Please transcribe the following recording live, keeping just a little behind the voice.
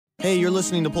Hey, you're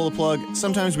listening to Pull the Plug.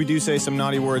 Sometimes we do say some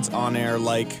naughty words on air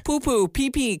like poo-poo,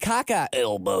 pee-pee, caca,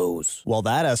 elbows. Well,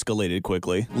 that escalated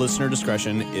quickly. Listener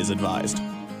discretion is advised.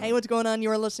 Hey, what's going on? You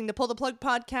are listening to Pull the Plug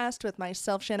podcast with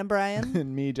myself, Shannon Bryan.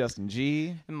 And me, Justin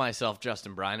G. And myself,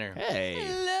 Justin Briner. Hey.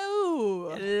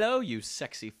 Hello. Hello, you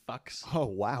sexy fucks. Oh,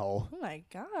 wow. Oh my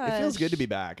gosh. It feels good to be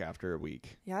back after a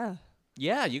week. Yeah.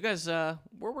 Yeah, you guys, where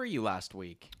were you last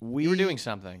week? We You were doing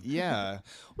something. Yeah.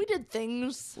 We did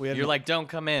things. We had You're like, don't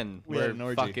come in. we had We're an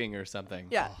orgy. fucking or something.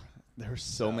 Yeah. there were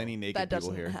so many naked That people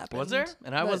doesn't here. happen. Was there?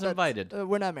 And I was invited.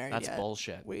 We're not married That's yet.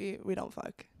 bullshit. We don't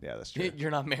fuck. Yeah, that's true.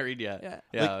 You're not married yet. Yeah.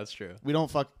 Yeah, Like- that's true. We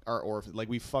don't fuck our orphans. Like,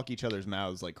 we fuck each other's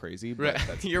mouths like crazy. But Right.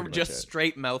 that's You're pretty just much it.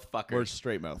 straight mouth fuckers. We're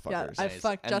straight mouth Yeah, fuckers. I Nice.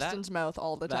 fuck And that- Justin's mouth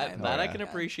all the that time. that I yeah. can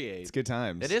appreciate. It's good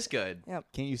times. It is good. Yep.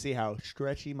 Can't you see how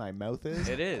stretchy my mouth is?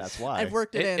 It is. That's why. I've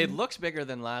worked it in. It looks bigger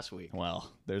than last week. Well,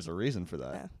 there's a reason for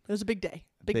that. Yeah. It was a big day.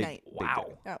 Big night. big Wow.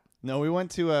 day. Yeah. No, we went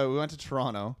to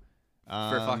Toronto.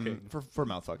 fucking. For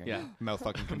mouth fucking. Yeah. Mouth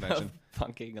fucking convention.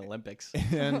 Fucking Olympics.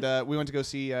 And we went to go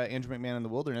see Andrew McMahon in the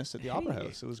Wilderness at the Opera Hey.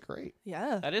 House. It was great.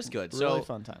 Yeah. That is good. Really So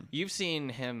fun time. you've seen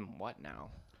him, what now?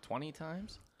 20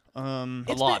 times? A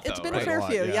It's lot, been, it's though, been right? a fair A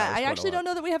lot, few. yeah, Yeah. it's I quite a actually lot. don't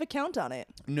know that we have a count on it.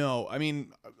 No, I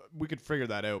mean, we could figure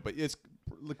that out, but it's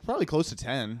probably close to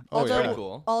 10. Oh, although, yeah.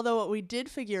 cool. Although what we did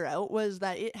figure out was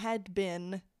that it had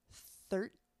been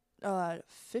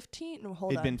 15. No,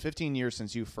 hold It'd on. been 15 years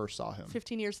since you first saw him.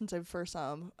 15 years since I first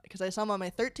saw him, because I saw him on my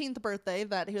 13th birthday.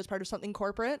 That he was part of something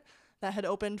corporate that had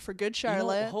opened for Good You know,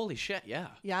 Charlotte. holy shit, yeah.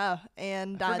 Yeah,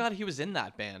 and I forgot he was in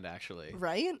that band, actually.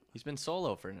 right? He's been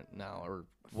solo for now, or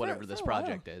whatever this for a while.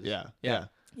 project is. Yeah. Yeah.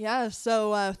 Yeah.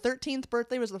 So 13th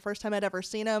birthday was the first time I'd ever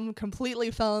seen him.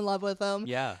 Completely fell in love with him.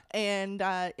 Yeah. And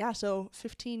yeah, so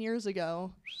 15 years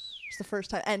ago was the first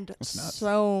time, and nuts.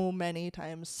 so many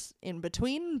times in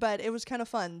between. But it was kind of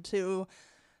fun to.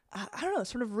 I don't know,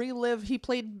 sort of relive. He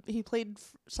played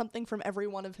something from every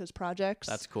one of his projects.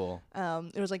 That's cool.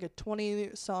 It was like a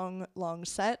 20-song long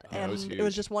set, Oh, that and was it was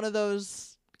huge. just one of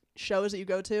those shows that you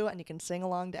go to and you can sing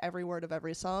along to every word of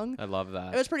every song. I love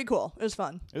that. It was pretty cool. It was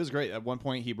fun. It was great. At one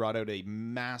point, he brought out a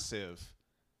massive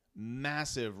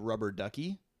rubber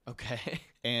ducky, okay.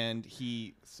 and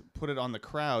he put it on the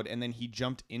crowd, and then he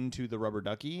jumped into the rubber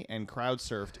ducky and crowd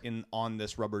surfed on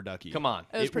this rubber ducky. Come on.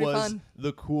 It was pretty fun.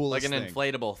 the coolest Like an thing.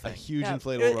 inflatable A thing. huge Yeah.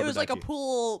 inflatable It, rubber it was like a ducky.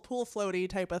 pool floaty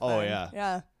type of thing. Oh, yeah.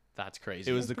 Yeah. That's crazy.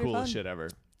 It was the pretty coolest fun. shit ever.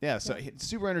 Yeah, so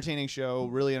super entertaining show,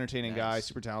 really entertaining guy, Nice.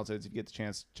 super talented. If you get the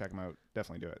chance, check him out.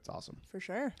 Definitely do it. It's awesome. For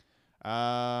sure.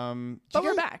 But But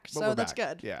we're back, so that's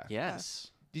good. Yeah. Yes.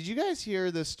 Did you guys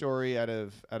hear the story out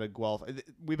of Guelph?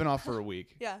 We've been off for a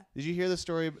week. Yeah. Did you hear the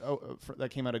story that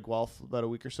came out of Guelph about a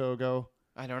week or so ago?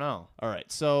 I don't know. All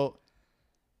right, so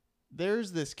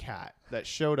there's this cat that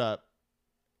showed up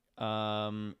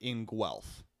in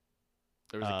Guelph.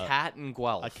 There was a cat in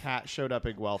Guelph. A cat showed up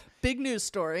in Guelph. Big news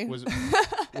story. was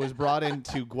brought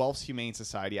into Guelph's Humane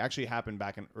Society. Actually happened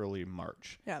back in early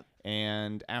March. Yeah.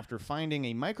 And after finding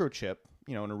a microchip,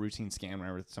 in a routine scan,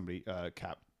 whenever somebody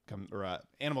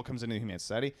animal comes into the Humane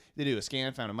Society, they do a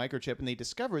scan, found a microchip, and they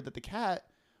discovered that the cat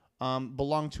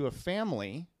belonged to a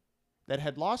family that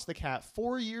had lost the cat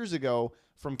 4 years ago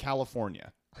from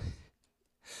California.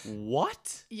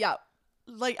 What? Yeah.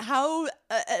 Like how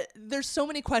there's so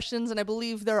many questions, and I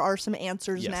believe there are some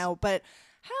answers Yes. now, but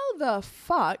how the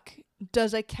fuck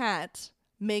does a cat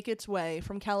make its way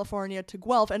from California to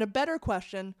Guelph? And a better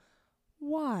question,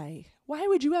 why? Why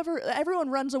would you ever? Everyone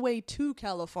runs away to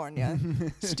California.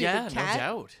 Stupid Yeah, cat. no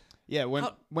doubt. Yeah, went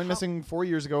How- missing 4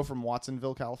 years ago from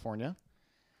Watsonville, California.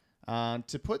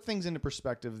 To put things into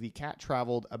perspective, the cat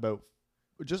traveled about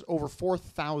just over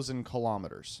 4,000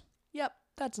 kilometers. Yep,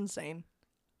 that's insane.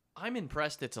 I'm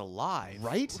impressed it's alive.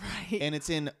 Right? Right. And it's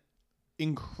in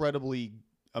incredibly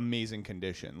amazing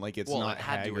condition. Like, it's Well, not it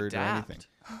had to haggard or adapt. anything.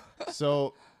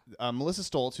 So Melissa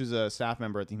Stoltz, who's a staff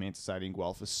member at the Humane Society in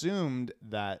Guelph, assumed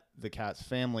that the cat's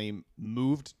family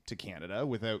moved to Canada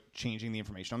without changing the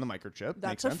information on the microchip.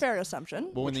 That's Makes a sense. fair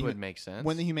assumption. But Which would make sense.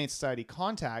 When the Humane Society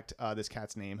contact this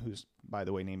cat's name, whose, by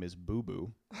the way, name is Boo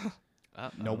Boo.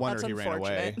 No wonder That's he ran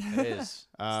away. unfortunate. It is.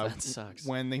 That sucks.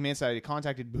 When the Humane Society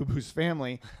contacted Boo Boo's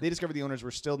family, they discovered the owners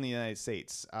were still in the United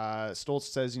States. Stoltz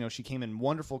says, she came in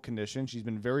wonderful condition. She's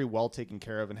been very well taken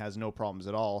care of and has no problems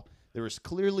at all. There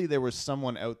was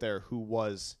someone out there who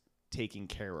was taking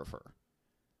care of her.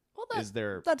 Well,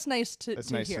 That's nice to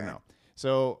nice hear. to know.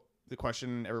 So the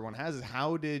question everyone has is,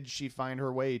 how did she find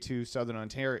her way to Southern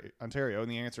Ontario?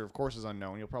 And the answer, of course, is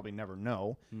unknown. You'll probably never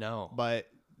know. No. But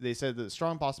they said the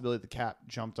strong possibility the cat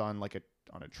jumped on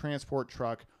a transport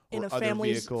truck in or a other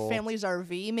family's vehicle.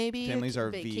 RV, maybe Family's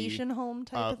RV. vacation home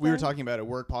type of We were thing. talking about at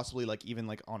work, possibly like even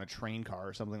like on a train car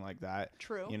or something like that.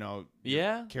 True. You know,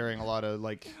 Yeah. carrying a lot of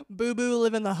like Boo Boo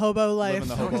living the hobo life. living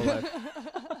the hobo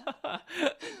life.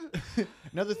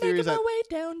 Another theory is Making that my way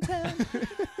downtown.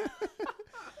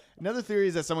 another theory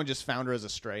is that someone just found her as a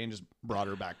stray and just brought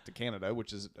her back to Canada,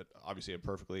 which is obviously a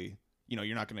perfectly, you know,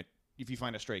 you're not gonna if you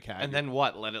find a stray cat And then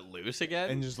what? Let it loose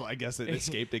again? and just I guess it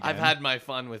escaped again. I've had my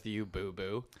fun with you, Boo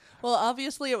Boo. Well,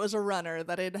 obviously it was a runner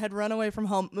that it had run away from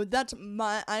home.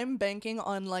 I'm banking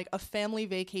on like a family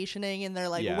vacationing in their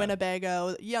like Yeah.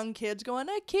 Winnebago, young kids going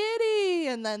a kitty,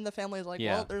 and then the family's like,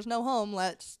 Yeah. well, there's no home,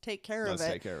 let's take care Let's of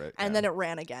it. take care of it, And yeah. then it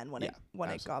ran again when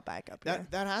Yeah, it got back up here.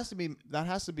 that has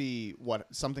to be what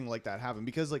something like that happened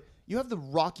because like you have the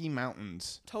Rocky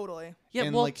Mountains. Totally. Yeah,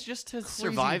 And, well, like, just to crazy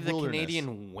survive the wilderness.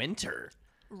 Canadian winter.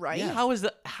 Right? Yeah. How is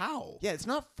that? How? Yeah, it's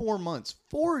not 4 months,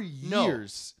 4 No.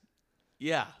 years.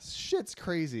 Yeah. Shit's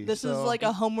crazy. This is So- like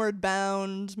a homeward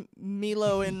bound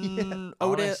Milo and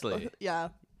Otis. honestly. Yeah.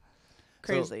 so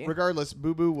Crazy. regardless,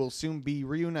 Boo Boo will soon be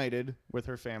reunited with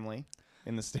her family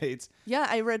in the States. Yeah,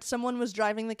 I read someone was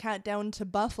driving the cat down to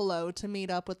Buffalo to meet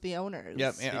up with the owners.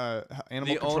 Yep, animal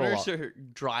The control owners law. are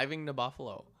driving to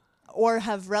Buffalo. Or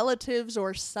have relatives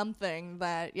or something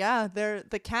that, yeah,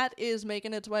 the cat is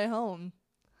making its way home.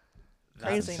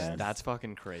 Craziness. That's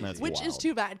fucking crazy. That's Which is wild.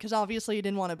 too bad because obviously you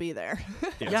didn't want to be there.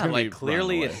 it's yeah, gonna be like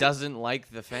clearly running it away. doesn't like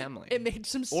the family. It made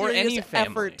some Or serious any family.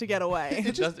 effort to get away.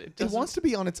 It It doesn't wants to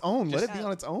be on its own. Let it be Yeah.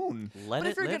 on its own. let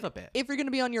But it live a bit. If you're going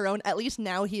to be on your own, at least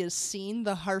now he has seen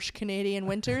the harsh Canadian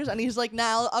winters and he's like,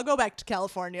 nah, I'll go back to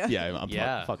California. Yeah, I'm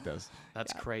Yeah. fuck this.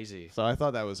 That's crazy. So I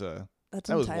thought that was That's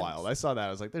that was intense. wild. I saw that.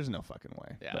 I was like, there's no fucking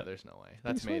way. Yeah, But there's no way.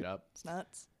 That's sweet. made up. It's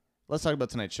nuts. let's talk about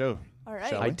tonight's show. All right.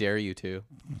 Shall I we? dare you to.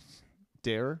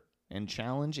 Dare and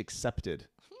challenge accepted.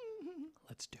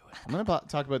 Let's do it. I'm gonna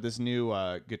talk about this new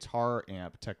guitar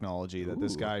amp technology that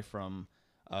this Ooh. guy from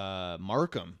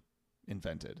Markham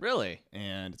invented, Really?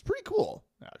 and it's pretty cool,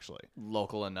 actually.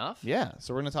 Local enough? Yeah,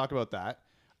 so we're gonna talk about that.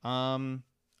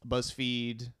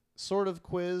 BuzzFeed sort of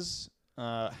quiz.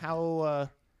 How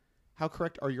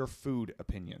correct are your food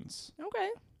opinions? Okay.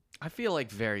 I feel like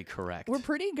very correct. We're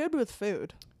pretty good with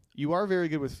food. You are very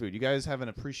good with food. You guys have an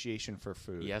appreciation for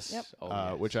food. Yes. Yep. Oh,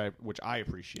 yes. Which I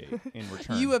appreciate in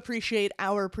return. You appreciate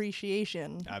our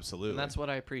appreciation. Absolutely. And that's what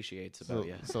I appreciate about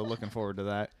you. So looking forward to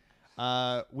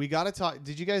that. We got to talk.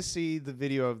 Did you guys see the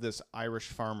video of this Irish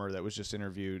farmer that was just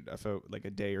interviewed like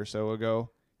a day or so ago?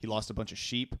 He lost a bunch of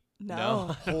sheep.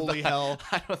 No. Holy hell.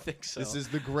 I don't think so. This is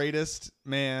the greatest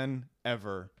man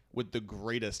ever with the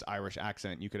greatest Irish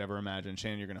accent you could ever imagine.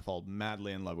 Shannon, you're going to fall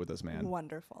madly in love with this man.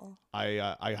 Wonderful.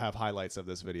 I have highlights of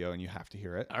this video, and you have to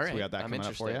hear it. All So right, we got that I'm coming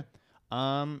up for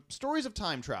you. Stories of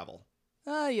time travel.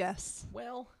 Yes.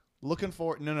 well, Looking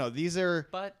for no. These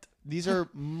are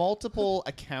multiple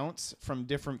accounts from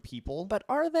different people. But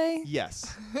are they?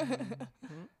 Yes.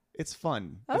 It's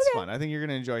fun. It's Okay. fun. I think you're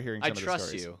gonna enjoy hearing some I of the trust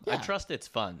stories. you. Yeah. I trust it's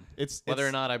fun. It's Whether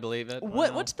or not I believe it.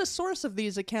 What's the source of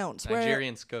these accounts?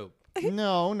 Nigerian scope.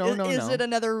 no. Is it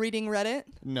another reading Reddit?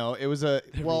 No, it was a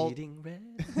Reading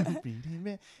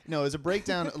red. no, it was a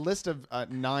breakdown, a list of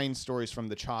 9 stories from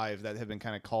the Chive that have been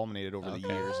kind of culminated over the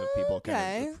years of people kind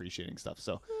Okay. of appreciating stuff.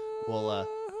 So we'll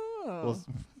Oh.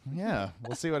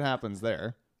 we'll see what happens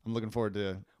there. I'm looking forward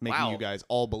to making Wow. you guys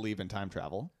all believe in time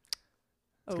travel.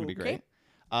 It's gonna be Okay. great.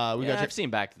 We Yeah, got your, I've seen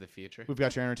Back to the Future. we've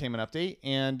got your entertainment update,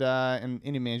 and an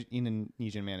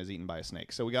Indonesian man is eaten by a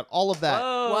snake. So we got all of that.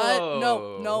 What?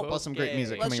 No. Plus some great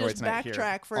music Let's coming right just tonight here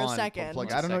backtrack for a on second. Plug.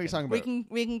 One I don't know what you're second. talking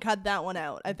about. We can cut that one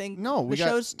out. I think No, we the got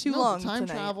show's too no, long the time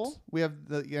tonight. travel. We have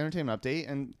the entertainment update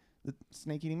and the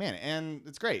snake eating man, and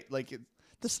it's great. Like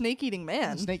The snake eating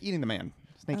man. snake eating the man,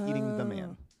 snake eating the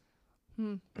man. But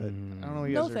I don't know. What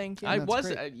you No, guys are, thank you. I That's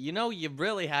was, great. you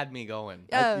really had me going.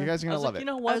 Yeah. You guys are I gonna was love like, it. you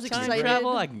know what? was Time excited.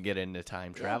 travel? I can get into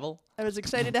time travel. I was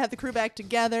excited to have the crew back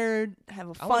together, have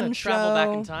a I want fun to travel back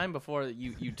show. in time before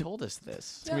you told us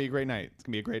this. It's gonna be a great night. It's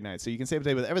gonna be a great night. So you can save the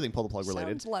day with everything Pull the Plug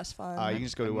related. Sounds less fun. You can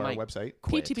just go to I our might website.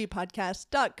 quit.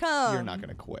 PTBpodcast.com. You're not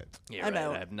gonna quit. Yeah, I'm right.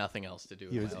 out. I have nothing else to do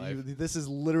with my life. This is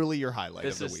literally your highlight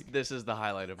This of is the week. this is the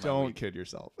highlight of my Don't week. kid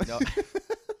yourself. No.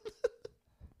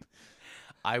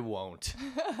 I won't.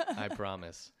 I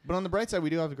promise. But on the bright side, we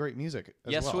do have great music.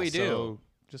 As Yes, well. we do. So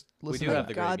just listen. do to have that.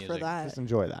 the great God for music. that. Just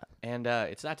enjoy that. And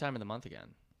it's that time of the month again.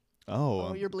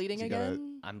 Oh, you're bleeding you gotta-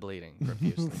 again? I'm bleeding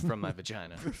profusely from my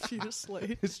vagina.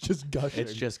 Profusely. It's just gushing.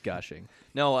 It's just gushing.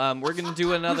 No, we're gonna do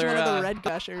He's another. one of the red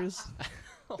gushers.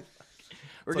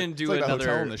 We're gonna do it's like the hotel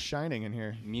another in The Shining in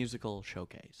here. musical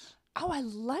showcase. Oh, I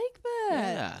like that.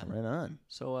 Yeah. Right on.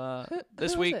 So Who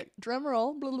this was week it? Drum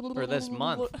roll. or this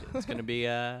month, it's gonna be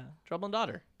Trouble and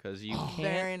Daughter because you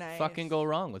Very can't nice. fucking go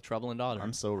wrong with Trouble and Daughter.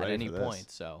 I'm so at ready any for this.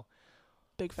 point. So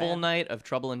Big fan. full night of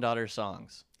Trouble and Daughter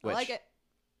songs. I Which like it.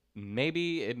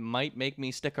 maybe it might make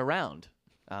me stick around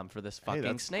for this fucking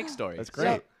that's- snake story. that's So,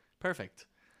 great. perfect.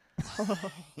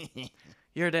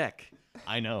 You're a dick.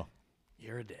 I know.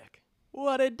 You're a dick.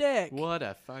 What a dick. What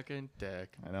a fucking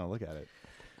dick. I know. Look at it.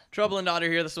 Trouble and Daughter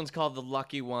here. This one's called The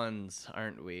Lucky Ones,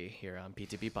 aren't we? Here on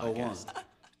PTP A one, Podcast.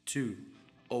 two,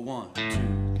 a one,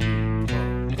 two.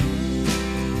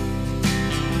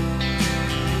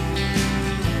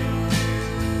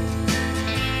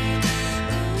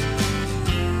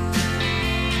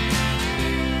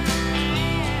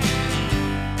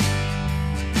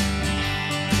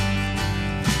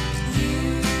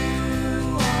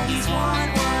 Always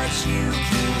want what you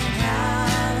can't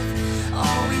have.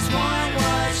 Always want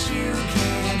what you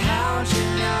can't. How'd you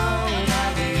know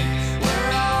that we were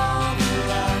all the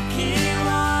lucky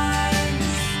ones?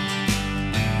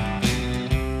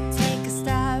 Take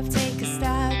a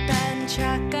step and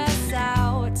check us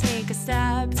out. Take a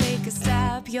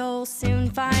step, you'll soon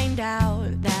find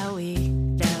out that we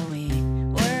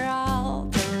were all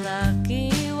the lucky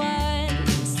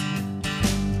ones.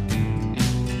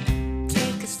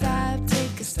 Take a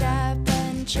step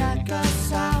and check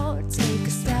us out. Take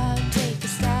a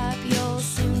step, you'll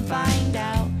soon find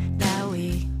out that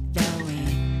we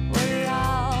were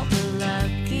all the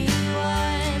lucky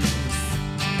ones.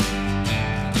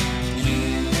 You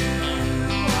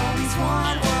always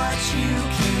want what you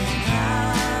can't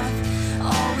have.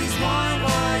 Always want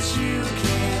what you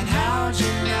can't. How'd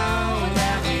you know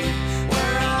that we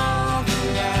were all the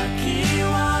lucky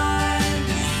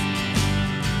ones?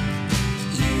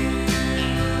 You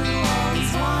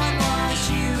always want what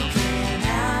you can't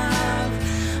have.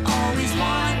 Always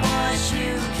want what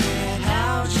you can't.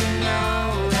 How'd you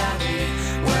know that we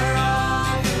were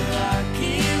all the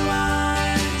lucky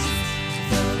ones?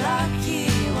 The lucky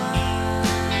ones.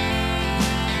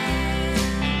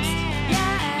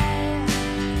 Yeah.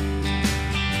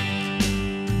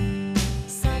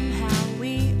 Somehow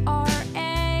we are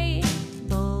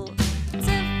able to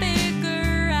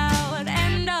figure out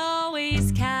and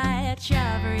always catch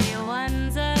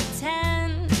everyone's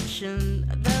attention,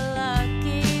 the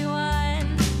lucky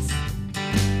ones.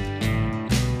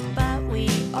 But we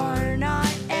are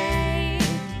not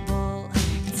able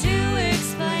to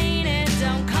explain it,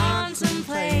 don't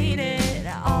contemplate it.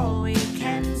 All we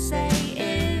can say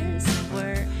is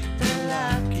we're the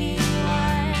lucky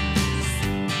ones.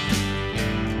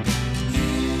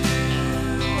 You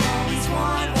always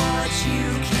want what you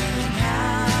can't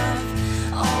have.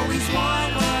 Always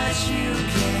want what you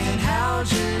can't. How'd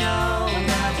you know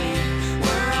that we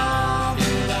were all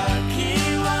the lucky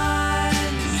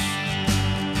ones?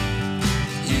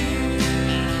 You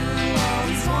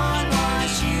always want what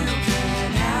you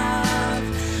can't have.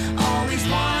 Always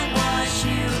want what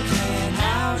you can't.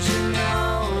 How'd you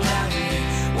know that we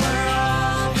were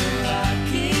all the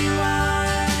lucky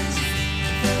ones?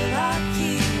 The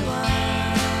lucky ones.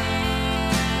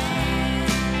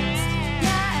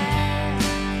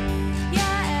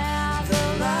 Yeah, the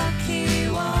lucky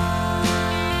ones.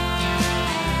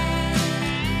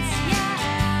 Yeah.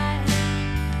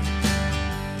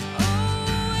 Oh,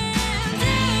 and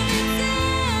every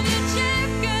time you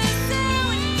check us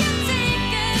out, you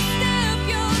take a step,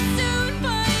 you'll soon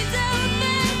find out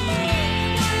that we're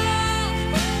all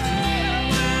the lucky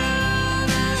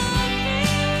ones.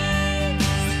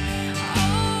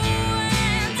 Oh,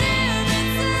 and every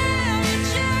time you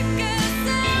check us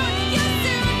out, you'll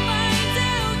soon find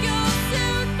out that we're all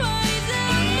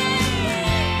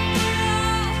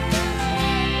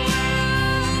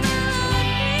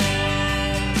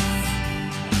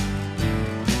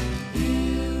the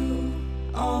You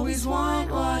always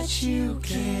want what you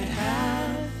can't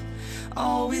have.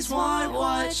 Always want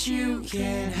what you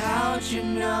can't. How'd you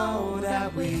know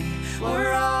that we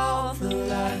were all the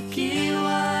lucky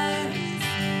ones?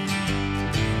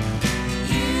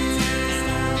 You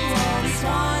always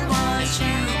want what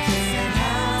you can't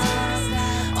have.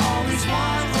 Always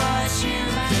want what you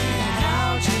can't.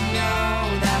 How'd you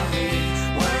know that we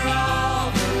were all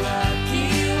the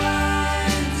lucky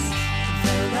ones?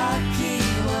 The lucky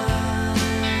ones.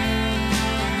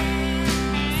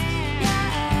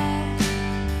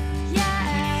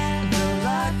 Yeah, the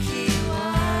lucky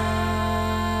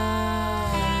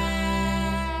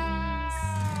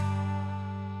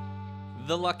ones.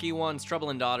 The Lucky Ones, Trouble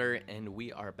and Daughter, and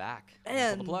we are back. Pull the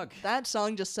And plug. that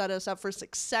song just set us up for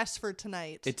success for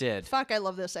tonight. It did. Fuck, I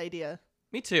love this idea.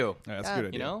 Me too. Yeah, that's a Yeah. good You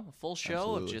idea. know, a full show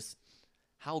Absolutely. of just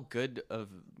how good of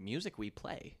music we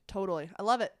play Totally. I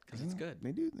love it. because it's good.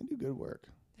 They do good work.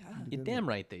 You're damn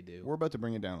right they do. We're about to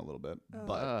bring it down a little bit,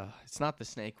 but It's not the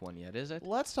snake one yet, is it?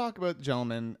 let's talk about the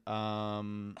gentleman. Are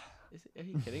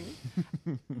you kidding me?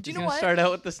 Do you He's know gonna what? start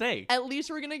out with the snake. At least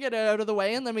we're going to get it out of the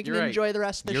way, and then we can You're right. enjoy the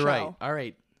rest of the You're show. right. All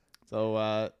right,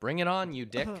 So bring it on, you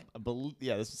dick.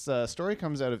 this story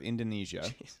comes out of Indonesia.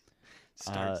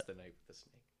 Starts the night with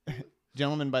the snake.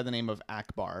 Gentleman by the name of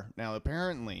Akbar. Now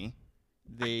apparently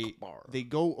Akbar. they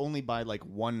go only by like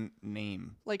one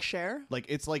name. Like Cher? Like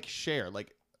it's like Cher,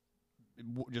 like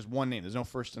just one name. There's no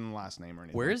first and last name or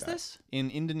anything. Where like is that. this? In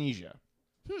Indonesia.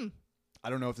 I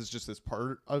don't know if it's just this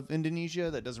part of Indonesia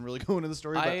that doesn't really go into the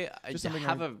story. I but just something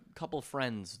have a couple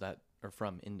friends that are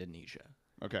from Indonesia.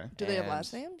 Okay. Do they have And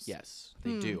last names? Yes,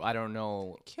 they do. I don't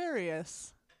know.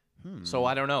 Curious. So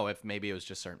I don't know if maybe it was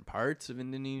just certain parts of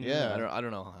Indonesia. Yeah. I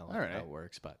don't know how All right. that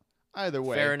works, but Either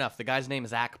way, fair enough. The guy's name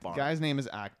is Akbar. Guy's name is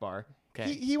Akbar.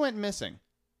 'Kay. He went missing.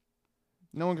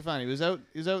 No one could find him. He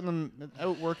was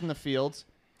out working the fields,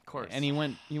 of course. and he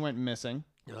went missing.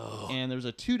 And there was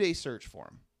a 2-day search for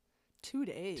him. 2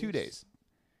 days. 2 days.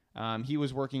 He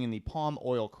was working in the palm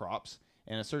oil crops,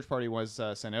 and a search party was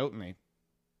sent out, and they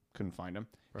couldn't find him.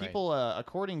 Right. People,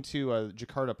 according to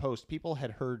Jakarta Post, people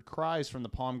had heard cries from the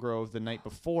palm grove the night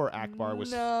before Akbar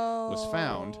was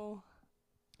found.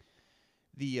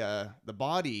 The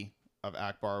body of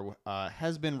Akbar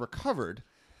has been recovered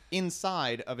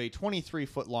inside of a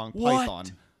 23-foot long python.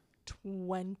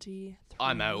 23.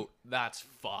 I'm out. That's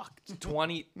fucked.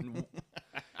 20.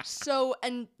 So,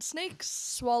 and snakes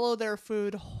swallow their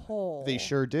food whole. They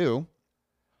sure do.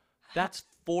 That's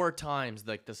 4 times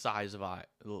like the size of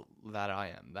that I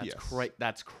am. That's Yes.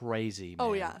 That's crazy.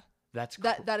 Oh, man. yeah. That's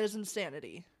That is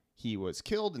insanity. He was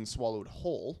killed and swallowed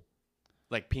whole.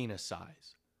 like penis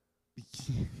size.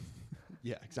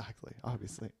 Yeah, exactly.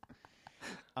 Obviously.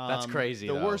 That's crazy,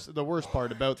 The though. the worst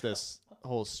part about this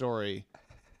whole story,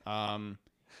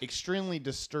 extremely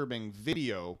disturbing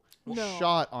video No.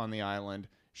 shot on the island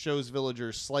shows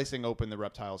villagers slicing open the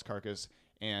reptile's carcass,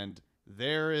 and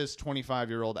there is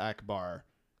 25-year-old Akbar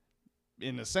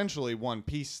in essentially one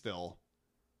piece still,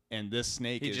 and this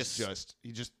snake He is just-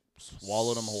 he just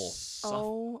swallowed him whole.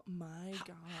 Oh my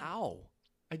god. How?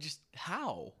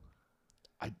 How?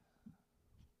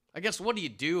 I guess what do you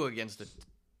do against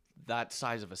that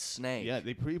size of a snake? Yeah,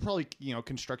 they probably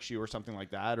constrict you or something like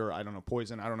that, or I don't know,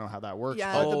 poison. I don't know how that works.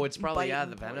 Yeah. Oh, the it's probably bite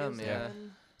the and venom. poison. Yeah.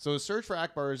 So a search for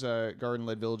Akbar's garden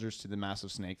led villagers to the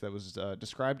massive snake that was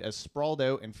described as sprawled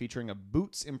out and featuring a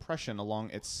boot's impression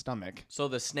along its stomach. So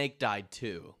the snake died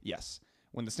too. Yes.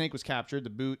 When the snake was captured, the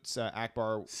boots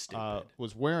Akbar Stupid.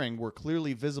 was wearing were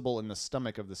clearly visible in the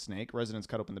stomach of the snake. Residents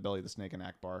cut open the belly of the snake, and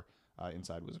Akbar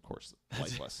inside was, of course,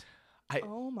 lifeless.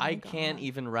 Oh my I can't God.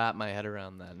 even wrap my head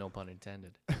around that. No pun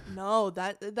intended. No,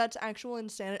 that's actual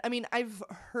insanity. I mean, I've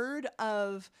heard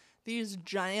of these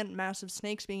giant, massive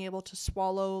snakes being able to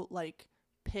swallow like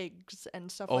pigs and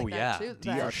stuff Oh, like yeah. that too.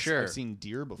 Deer. That- For sure. I've seen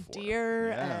deer before. deer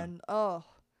Yeah. and oh,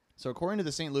 So according to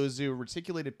the St. Louis Zoo,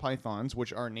 reticulated pythons,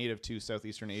 which are native to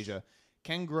southeastern Asia,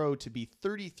 can grow to be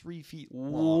 33 feet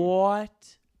long.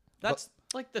 What? That's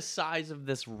like the size of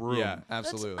this room.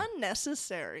 that's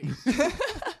unnecessary.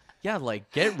 Yeah, like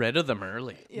get rid of them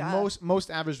early. Yeah. Most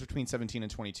average between 17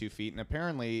 and 22 feet, and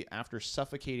apparently after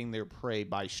suffocating their prey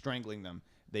by strangling them,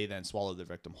 they then swallowed their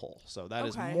victim whole. So that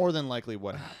is Okay. more than likely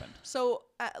what happened. So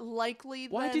likely.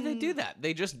 Why do they then- do that?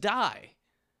 They just die.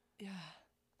 Yeah.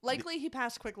 Likely he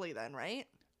passed quickly then, right?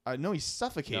 No, he's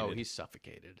suffocated. No, he's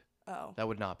suffocated. Oh. That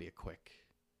would not be a quick.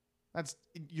 That's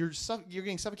you're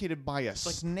getting suffocated by a It's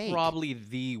like snake. probably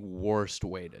the worst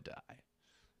way to die.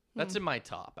 That's in my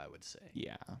top, I would say.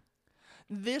 Yeah.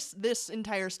 This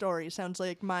entire story sounds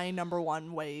like my number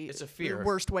one way. It's a fear.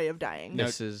 Worst way of dying.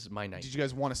 This is my night. Did you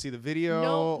guys want to see the video?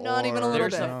 No, not even a or- little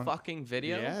There's bit. a fucking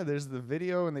video. Yeah, there's the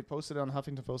video, and they posted it on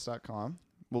HuffingtonPost.com.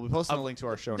 We'll be posting a link to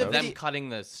our show the notes. Them Video- cutting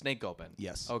the snake open.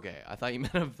 Yes. Okay, I thought you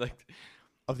meant of like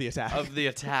Of the attack. of the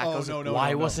attack. Oh, I was no, like, no,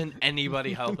 why no, no. wasn't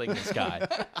anybody helping this guy?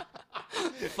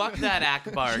 Fuck that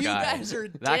Akbar You guy. guys are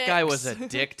That guy was a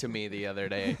dicks. dick to me the other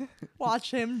day,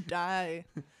 Watch him die.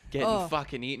 getting Oh.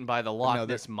 fucking eaten by the Loch No,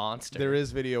 there- Ness monster. There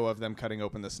is video of them cutting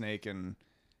open the snake and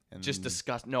just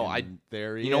disgust. No, I. and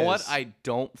there he You know what? is. I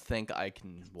don't think I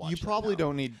can watch. You that probably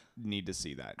now. don't need to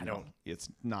see that. I No. don't. It's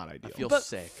not ideal. feel But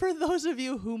sick. for those of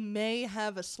you who may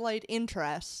have a slight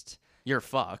interest, You're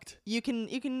fucked. you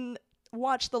can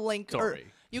watch the link Sorry. or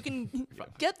you can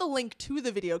get the link to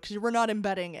the video because we're not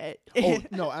embedding it. Oh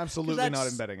no, absolutely not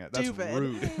that's embedding it. That's stupid.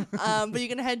 rude. But you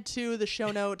can head to the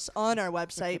show notes on our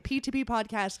website,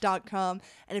 p2ppodcast.com,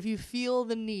 and if you feel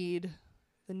the need,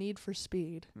 the need for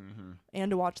speed and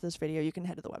to watch this video, you can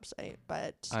head to the website.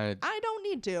 But I- I don't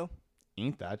need to.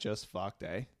 Ain't that just fucked,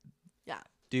 eh? Yeah.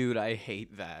 Dude, I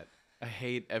hate that. I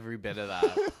hate every bit of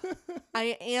that.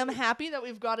 I am happy that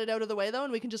we've got it out of the way, though,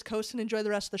 and we can just coast and enjoy the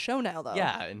rest of the show now, though.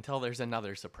 Yeah, until there's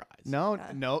another surprise. No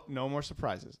more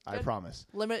surprises. I promise.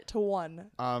 Limit to one.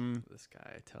 This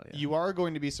guy, I tell you. You are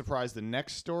going to be surprised the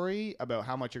next story about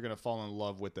how much you're going to fall in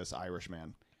love with this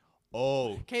Irishman.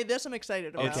 Oh, Okay, this I'm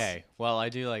excited about. Okay, well, I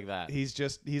do like that. he's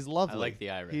lovely. I like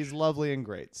the Irish. He's lovely and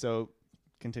great. So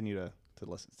continue to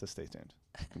listen, to stay tuned.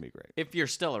 It's going to be great. If you're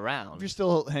still around. If you're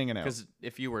still hanging out. Because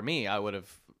if you were me, I would have.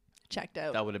 Checked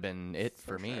out. That would have been it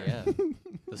for me, yeah.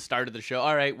 The start of the show.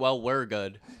 All right, well, we're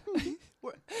good.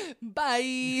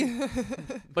 Bye.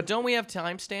 But don't we have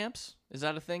timestamps? Is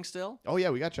that a thing still? Oh, yeah,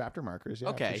 we got chapter markers. Yeah,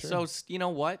 Okay, for sure. so you know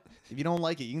what? if you don't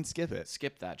like it, you can skip it.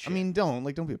 Skip that shit. I mean, don't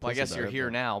be a pussy well, I guess about you're it, here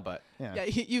but- now, but Yeah. Yeah,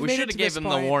 you've we made should it have to this given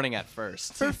them the point. warning at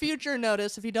first. For future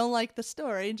notice, if you don't like the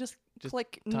story, just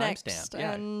click next, timestamp,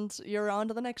 yeah. and you're on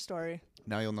to the next story.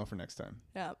 Now you'll know for next time.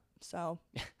 Yeah. So,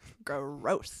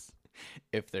 gross.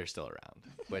 If they're still around,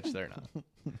 which they're not.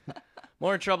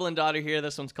 More Trouble and Daughter here.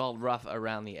 This one's called Rough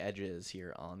Around the Edges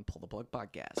here on Pull the Plug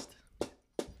Podcast.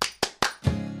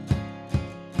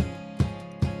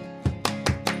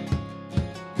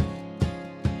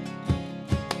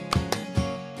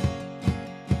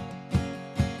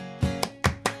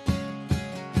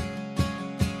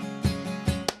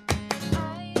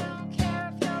 I don't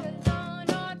care if you're alone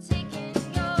or taken.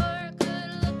 You're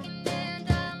good looking and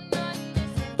I'm not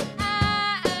missing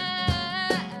out.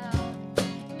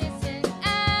 Missing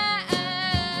out.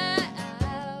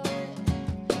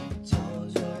 Told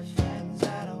your friends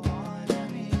that I wanna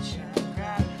meet you and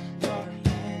grab your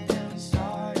hand and we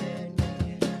started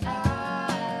making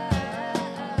out,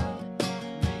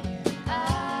 making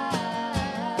out.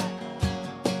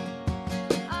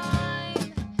 I'm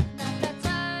not that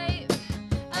type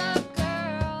of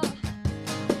girl.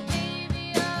 Maybe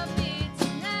I'll be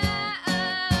tonight.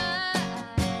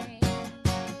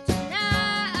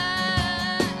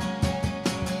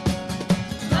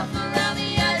 Rough around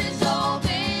the edges, oh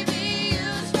baby,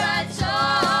 you spread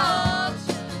toast.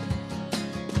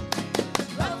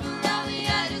 Rough around the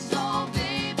edges, oh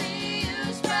baby,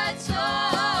 you spread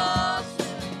toast.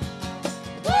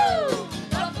 Woo!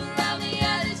 Rough around the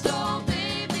edges, oh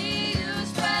baby, you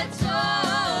spread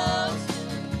toast.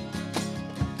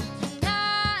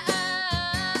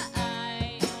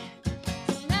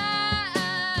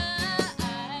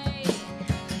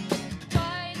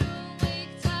 Wide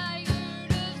awake,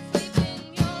 tired of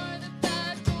sleeping. You're the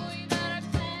bad boy that I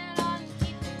plan on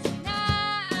keeping tonight.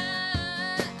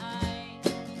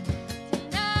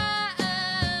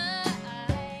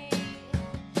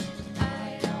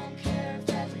 I don't care if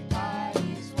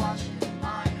everybody's watching.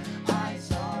 My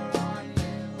eyes are on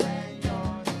you and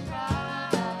you're the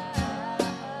prize.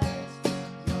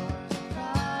 You're the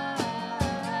prize.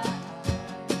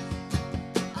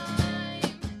 I'm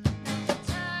not the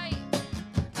type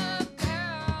of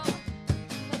girl,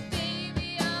 but baby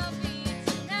I'll be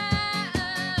tonight.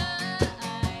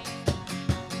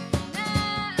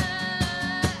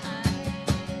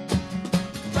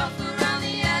 Rough around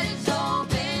the edges, oh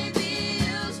baby,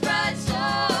 you spread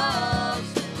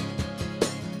toast.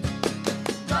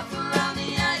 Rough around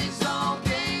the edges, oh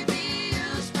baby,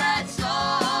 you spread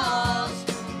toast.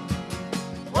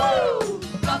 Woo!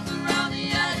 Rough around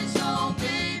the edges, oh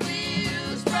baby,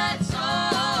 you spread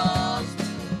toast.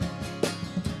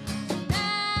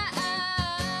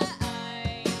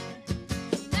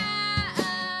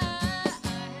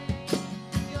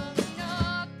 You're the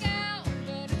knockout,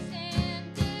 but I'm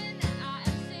standing. I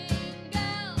am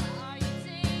single. Are you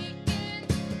taking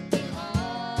me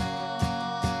home?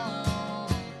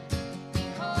 Me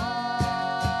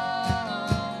home.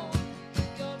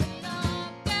 You're the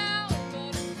knockout,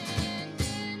 but I'm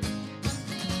standing. I'm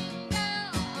single.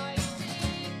 Are you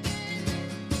taking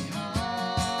me home?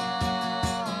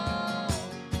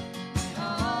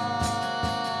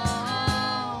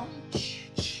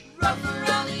 Rough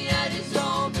around the edges,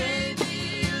 oh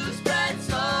baby, you spread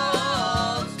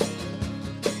toast.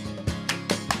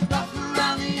 Rough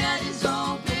around the edges,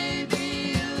 oh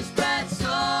baby, you spread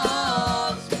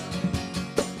toast.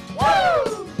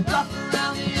 Woo! Rough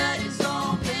around the edges,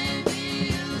 oh baby,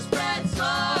 you spread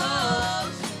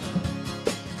toast.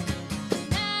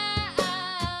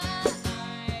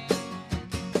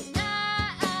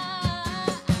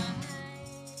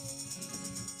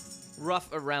 Rough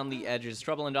Around the Edges,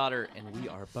 Trouble and Daughter, and we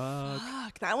are back.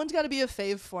 Fuck, that one's got to be a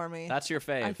fave for me. That's your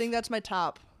fave. I think that's my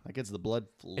top. That gets the blood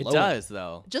flowing. It does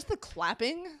though. Just the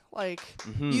clapping, like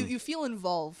you feel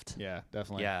involved. Yeah,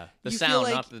 definitely. Yeah, the You feel sound,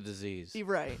 like- not the disease. You're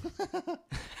right.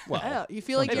 Well, Yeah, you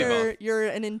feel like maybe you're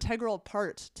an integral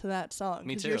part to that song.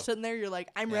 Me 'Cause You're too. sitting there, you're like,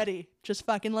 I'm ready. Just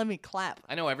fucking let me clap.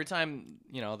 I know every time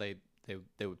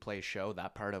they would play a show,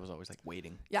 that part I was always like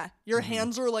waiting. Yeah, your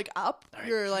hands are like up.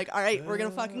 You're like, all right, we're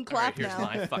gonna fucking All right, clap here's now.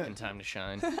 my fucking time to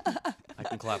shine. I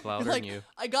can clap louder You're like, than you.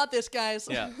 I got this, guys.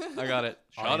 Yeah, I got it.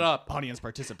 Shut audience, up. Audience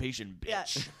participation, Yeah.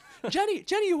 bitch.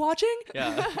 Jenny, you watching?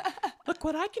 Yeah. Look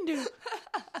what I can do.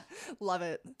 Love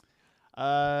it.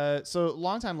 So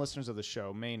longtime listeners of the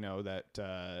show may know that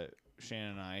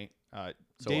Shannon and I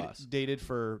us. dated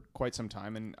for quite some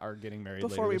time and are getting married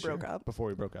Before later we this year. broke up. Before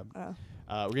we broke up. Oh.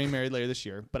 We're getting married later this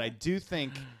year. But I do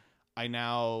think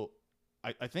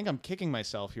I think I'm kicking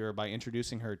myself here by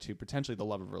introducing her to potentially the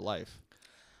love of her life.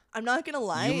 I'm not gonna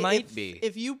lie. You might if, be.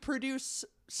 If you produce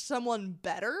someone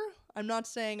better, I'm not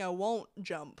saying I won't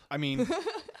jump. I mean,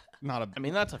 not a. I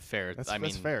mean, that's a fair. That's- I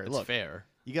mean, that's fair. It's Look, fair.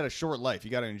 You got a short life. You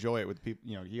got to enjoy it with people.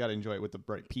 You know, you got to enjoy it with the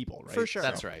right people, right? For sure.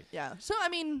 That's right. Yeah. So I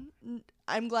mean,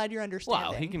 I'm glad you're understanding.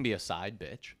 Wow, he can be a side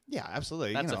bitch. Yeah,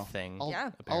 absolutely. That's you a know, thing, I'll, Yeah.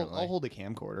 I'll apparently. hold a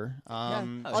camcorder. Yeah.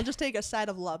 I'll just take a side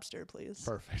of lobster, please.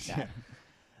 Perfect. Yeah.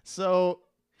 So,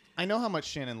 I know how much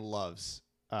Shannon loves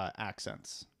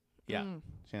accents. Yeah.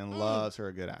 Shannon loves her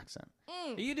a good accent.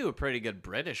 You do a pretty good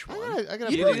British one. I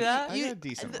got You a do that? I got a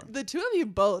decent one. The two of you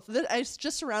both. I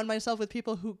just surround myself with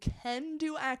people who can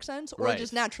do accents or Right.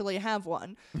 just naturally have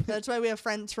one. That's why we have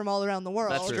friends from all around the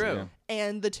world. That's true.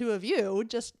 And the two of you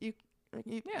just you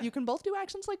can both do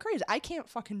accents like crazy. I can't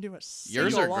fucking do a single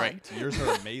Yours are one. great. Yours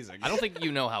are amazing. I don't think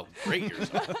you know how great yours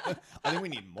are. I think we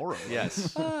need more of them.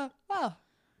 Yes. Wow.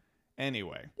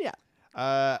 Anyway. Yeah.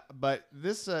 But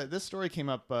this story came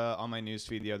up on my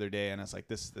newsfeed the other day, and I was like,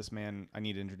 this man, I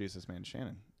need to introduce this man,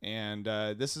 Shannon. And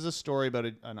this is a story about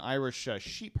an Irish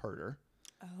sheep herder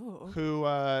Oh. who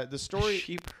the story.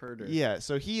 Sheep herder. Yeah,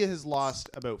 so he has lost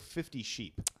about 50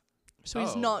 sheep. So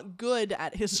he's Oh. not good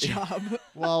at his job,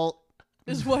 Well,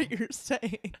 is what you're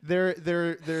saying.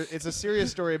 it's a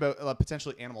serious story about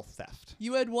potentially animal theft.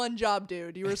 You had one job,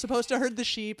 dude. You were supposed to herd the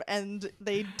sheep, and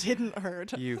they didn't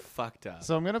herd. You fucked up.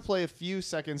 So I'm gonna play a few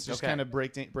seconds, just Okay. kind of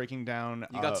breaking down.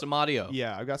 You got some audio.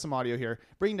 Yeah, I've got some audio here,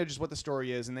 breaking down just what the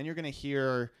story is, and then you're gonna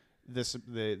hear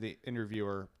the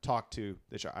interviewer talk to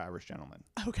the Irish gentleman.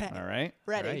 Okay. All right,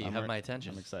 Ready. Right, you I'm have re- my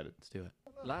attention. I'm excited. Let's do it.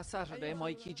 Last Saturday,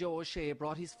 Mikey Joe O'Shea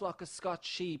brought his flock of Scotch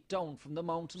sheep down from the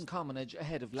mountain commonage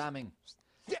ahead of lambing.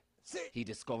 He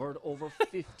discovered over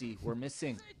 50 were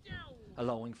missing.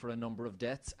 Allowing for a number of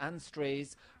deaths and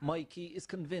strays, Mikey is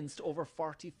convinced over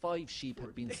 45 sheep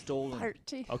have been stolen.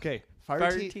 30. Okay,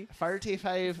 30.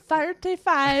 35.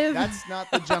 35. That's not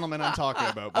the gentleman I'm talking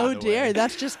about. By Oh the dear, way.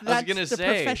 that's just I was that's gonna the say.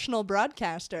 professional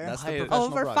broadcaster. That's the I- professional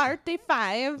Over broadcaster.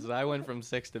 35. I went from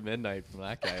 6 to midnight from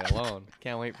that guy alone.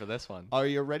 Can't wait for this one. Are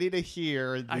you ready to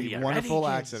hear Are the you wonderful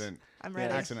ready, kids? accident? I'm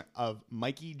ready. Accident of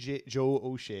Mikey Joe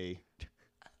O'Shea.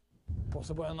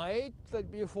 Possible a night,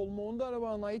 there'd be a full moon there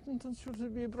about night, and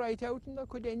it'd be bright out, and there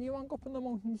could anyone go up in the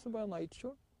mountains about night,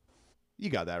 sure. You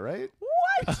got that right?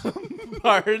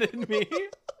 Pardon me.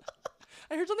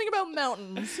 I heard something about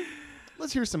mountains.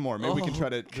 Let's hear some more. Maybe we can try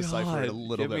to decipher it a God,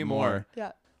 little give bit me more. more.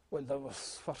 Yeah. Well, there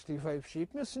was 45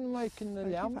 sheep missing, like, in the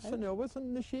lambs 45? and yours,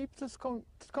 and the sheep just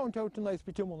count out a nice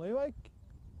bit of money, like.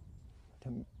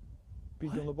 To be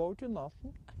done about it,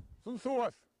 nothing.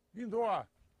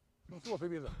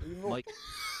 Mike,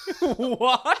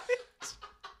 What?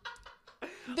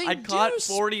 They I do caught s-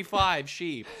 45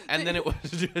 sheep, and then it was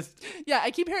just Yeah,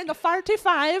 I keep hearing the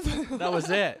 45. that was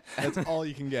it. That's all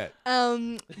you can get.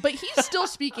 But he's still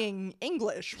speaking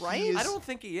English, right? is- I don't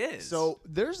think he is. So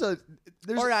there's Or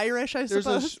Irish, I there's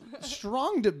suppose. a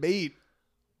strong debate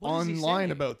What is he online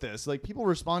saying? about this. Like people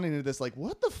responding to this, like,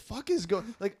 what the fuck is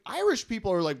going? Like Irish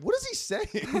people are like, what is he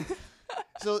saying?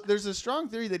 So there's a strong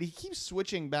theory that he keeps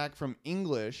switching back from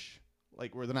English,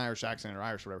 like with an Irish accent or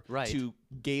Irish or whatever, Right. to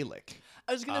Gaelic.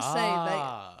 I was gonna say that.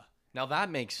 Ah, now that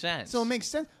makes sense. So it makes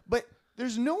sense, but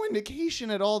there's no indication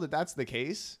at all that that's the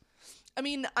case. I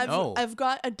mean, No. I've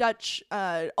got a Dutch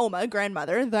Oma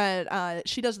grandmother that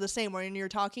she does the same. When you're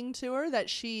talking to her, that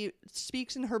she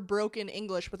speaks in her broken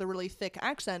English with a really thick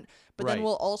accent, but then Right.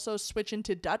 will also switch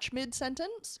into Dutch mid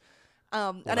sentence.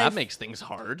 well, and that makes things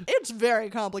hard. it's very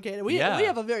complicated. We Yeah.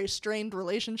 have a very strained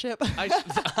relationship. I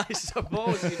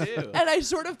suppose you do. And I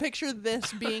sort of picture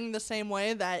this being the same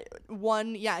way that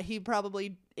one, yeah, he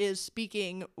probably is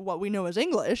speaking what we know as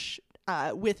English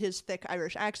with his thick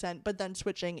Irish accent, but then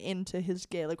switching into his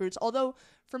Gaelic roots. Although,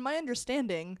 from my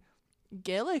understanding,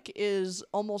 Gaelic is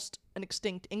almost an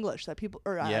extinct English that people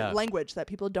or Yeah. language that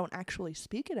people don't actually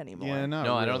speak it anymore. Yeah, not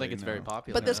No, I don't really, think it's very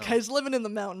popular. But this no. guy's living in the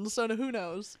mountains, so who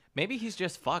knows? Maybe he's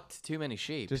just fucked too many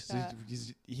sheep.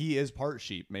 He is part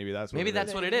sheep. Maybe that's what Maybe it that's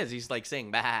is. what it is. He's like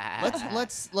saying, bah.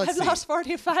 Let's I've see. lost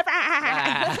 45.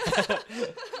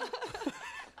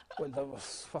 Well, there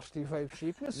was 45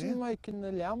 sheep missing, like, in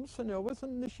the lambs and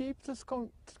everything. The sheep just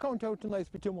count out a nice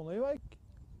bit of money, like.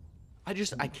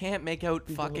 I can't make out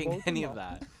People fucking about any them of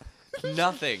that.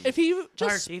 Nothing. If he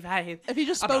just 45. if he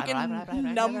just spoke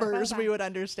in numbers, we would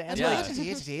understand. Yeah. Like,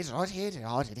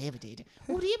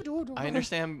 I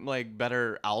understand like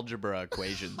better algebra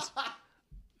equations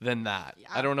than that.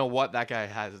 I don't know what that guy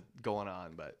has going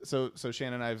on, but So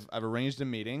Shannon, I've arranged a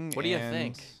meeting. what do you and-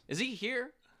 think? Is he here?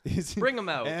 Is he- Bring him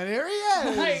out. And here he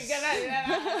is.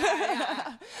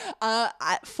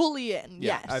 fully in.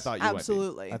 Yeah, yes, I thought you might be.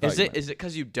 absolutely. I thought Is you it might.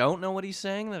 because you don't know what he's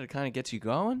saying that it kind of gets you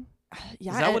going?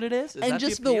 Yeah, Is that what it is? Is and that the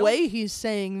just the appeal? way he's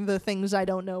saying the things I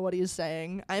don't know what he's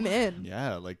saying, I'm in.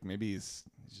 Yeah, like maybe he's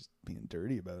just being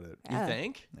dirty about it. You Yeah.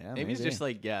 think? Yeah, maybe he's maybe. just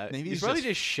like Maybe he's he's probably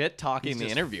just- just shit talking he's the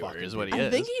just interviewer fucking is what he I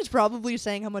is. think he's probably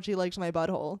saying how much he likes my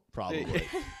butthole. Probably.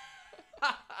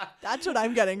 That's what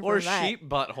I'm getting or from that. sheep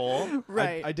butthole.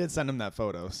 Right. I did send him that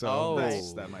photo, so Oh.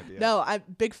 that might be it. No, I'm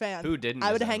big fan. Who didn't I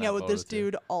you would send hang that out with photo this to?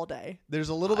 dude all day. There's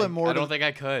a little bit more. I to- don't think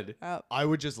I could. I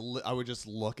would just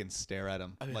look and stare at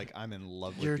him like I'm in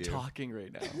love You're with you. talking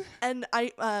right now. And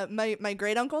my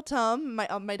great uncle Tom,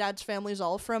 my dad's family's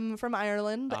all from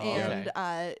Ireland, Oh, and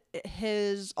okay.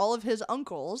 all of his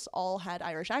uncles all had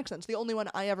Irish accents. The only one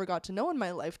I ever got to know in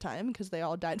my lifetime, because they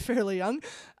all died fairly young.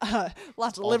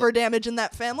 Lots of liver damage in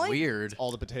that family. Weird.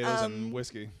 All the potatoes and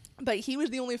whiskey. But he was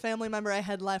the only family member I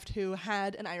had left who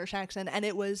had an Irish accent, and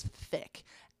it was thick.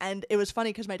 And it was funny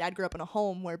because my dad grew up in a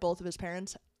home where both of his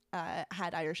parents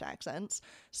had Irish accents.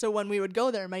 So when we would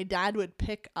go there, my dad would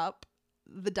pick up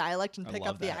the dialect and I pick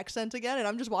love up the that. accent again, and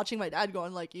I'm just watching my dad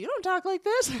going like, "You don't talk like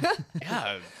this."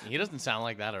 Yeah, he doesn't sound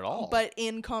like that at all. But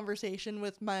in conversation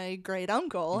with my great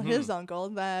uncle, his uncle,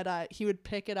 that he would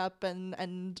pick it up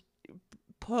and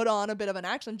put on a bit of an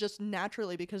accent just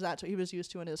naturally because that's what he was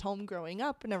used to in his home growing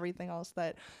up and everything else.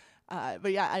 But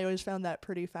yeah, I always found that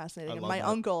pretty fascinating. And love my that.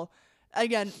 uncle,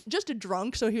 again, just a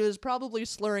drunk, so he was probably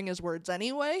slurring his words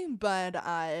anyway. But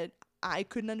I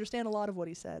couldn't understand a lot of what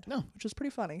he said. No. Which was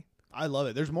pretty funny. I love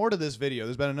it. There's more to this video.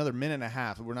 There's about another minute and a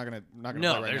half. We're not gonna no, play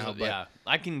right there's now. But yeah.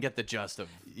 I can get the gist of.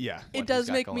 yeah. what It he's does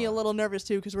got make going me a on. little nervous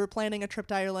too because we're planning a trip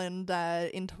to Ireland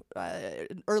in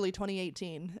early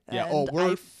 2018. Yeah, And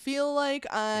we're- I feel like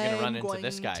gonna run I'm into going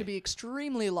this guy. to be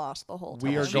extremely lost the whole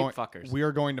time. We are Sheep going. fuckers. We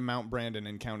are going to Mount Brandon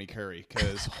in County Kerry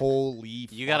because holy.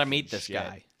 You got to fucking meet this shit.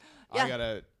 guy,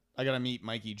 Yeah. I gotta meet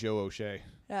Mikey Joe O'Shea.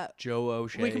 Yeah. Joe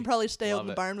O'Shea. We can probably stay out Love in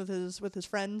the it. barn with his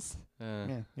friends.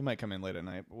 Yeah, he might come in late at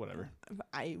night, but whatever.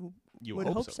 I You would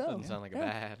hope so. Doesn't sound like a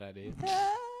Yeah. bad idea. God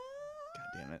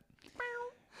damn it.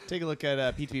 Take a look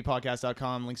at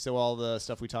p2ppodcast.com. Links to all the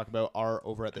stuff we talk about are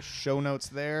over at the show notes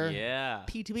there. Yeah.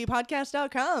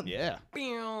 p2ppodcast.com. Yeah.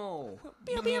 Pew.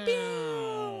 Pew, pew,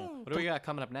 pew. What do we got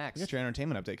coming up next? We got your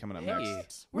entertainment update coming up Hey.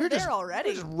 next. We're there just, already.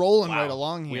 We're just rolling Wow. right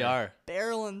along here. We are.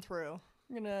 Barreling through.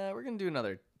 We're gonna do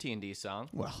another T&D song.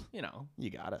 Well, You know, you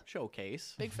gotta.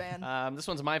 showcase. Big fan. This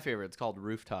one's my favorite. It's called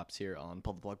Rooftops here on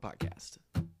Pull the Plug Podcast.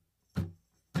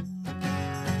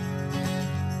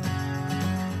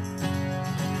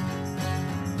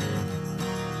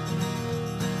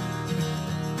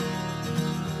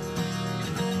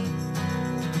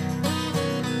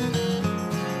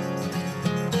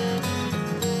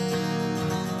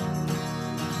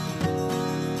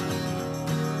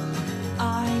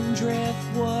 I'm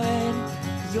driftwood,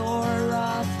 your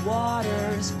rough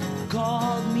waters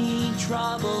called me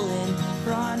trouble in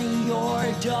front of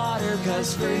your daughter.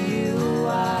 'Cause for you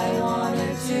I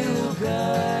wanna do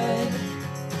good.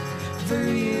 For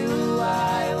you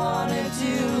I wanna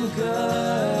do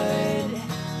good.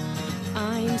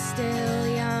 I'm still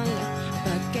young,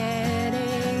 but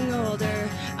getting older.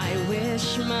 I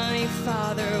wish my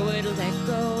father would let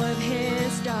go of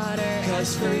his daughter.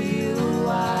 'Cause for you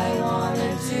I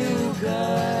wanna do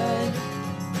good.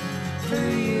 For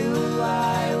you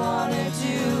I wanna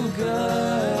do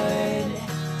good.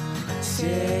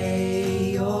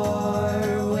 Say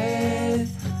you're with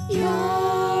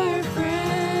your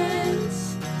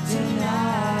friends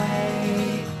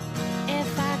tonight.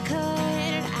 If I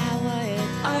could, I would.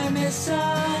 I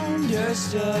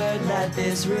misunderstood. Let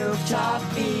this rooftop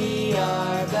be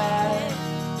our bed.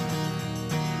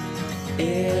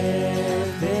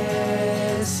 If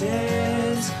this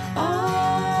is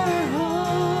our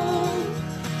home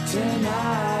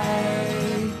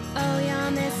tonight. Oh,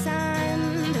 you're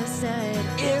misunderstood.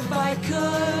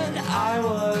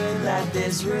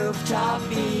 this rooftop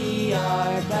be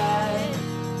our bed.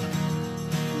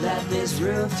 Let this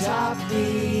rooftop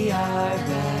be our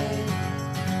bed.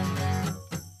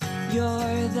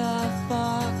 You're the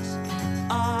fox,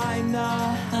 I'm the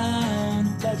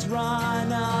hound. Let's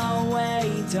run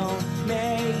away, don't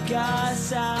make a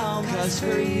sound. 'Cause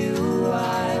for you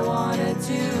I wanna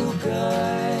do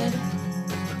good.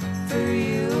 For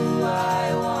you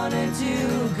I wanna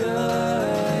do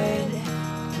good.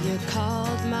 You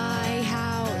called my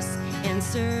house,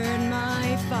 answered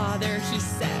my father. He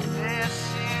said,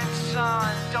 Listen,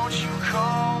 son, don't you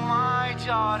call my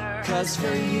daughter. 'Cause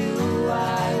for you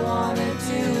I wanna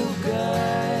do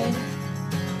good.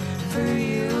 For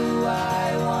you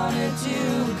I wanna do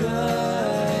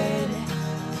good.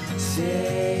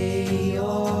 Say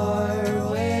you're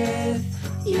with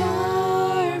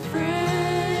your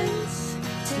friends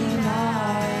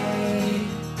tonight.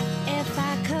 if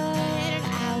I could,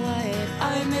 I would.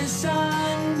 I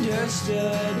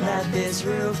misunderstood. Let this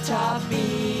rooftop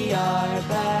be our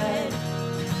bed.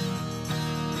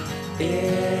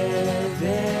 If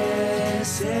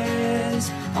this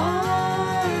is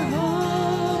our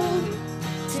home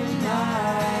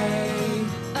tonight.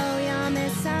 Oh, you're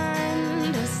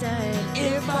misunderstood.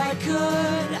 If I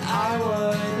could, I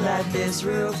would. Let this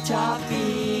rooftop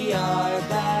be our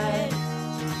bed.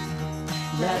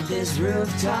 Let this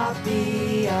rooftop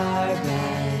be our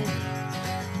bed.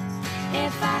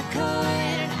 If I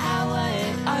could, I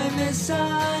would. I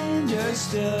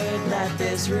misunderstood. Let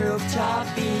this rooftop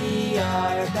be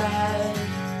our bed.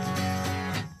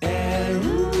 And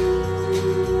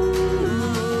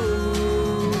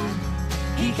ooh,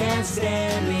 he can't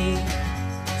stand me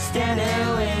standing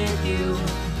with you.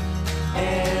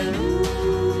 And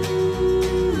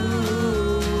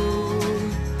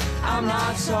ooh, I'm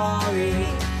not sorry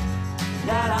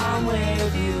that I'm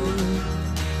with you.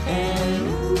 And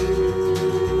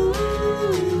ooh,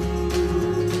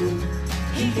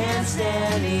 he can't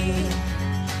stand me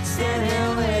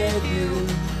standing with you.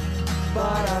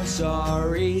 But I'm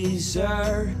sorry,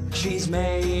 sir, she's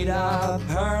made up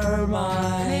her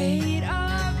mind. Made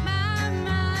up my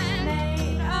mind.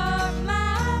 Made up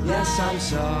my mind. Yes, I'm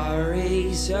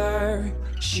sorry, sir,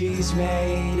 she's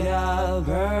made up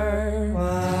her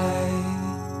mind.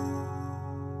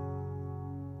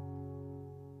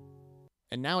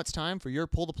 And now it's time for your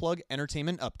Pull the Plug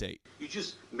entertainment update. You're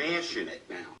just mashing it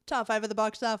now. Top 5 of the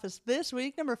box office this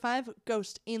week. Number 5,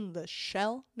 Ghost in the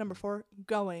Shell. Number 4,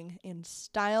 Going in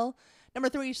Style. Number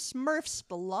 3, Smurfs: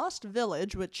 The Lost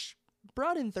Village, which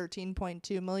brought in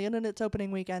 $13.2 million in its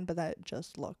opening weekend, but that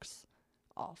just looks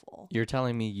awful. You're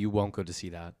telling me you won't go to see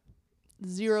that?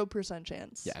 0%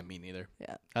 chance. Yeah, me neither.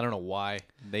 Yeah. I don't know why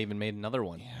they even made another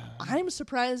one. I'm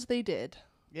surprised they did.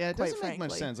 Yeah, it quite doesn't make much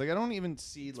frankly. sense. Like, I don't even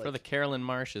see, It's like... for the Carolyn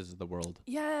Marshes of the world.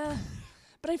 Yeah.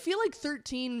 But I feel like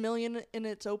 13 million in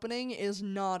its opening is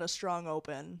not a strong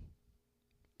open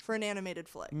for an animated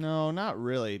flick. No, not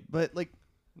really. But, like...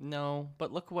 No,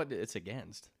 but look what it's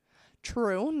against.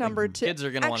 True. Number 2. Kids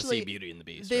are going to want to see Actually, Beauty and the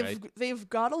Beast, They've right? they've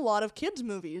got a lot of kids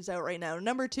movies out right now.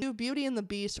 Number 2, Beauty and the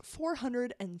Beast,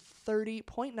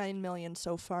 430.9 million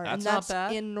so far, and That's not that's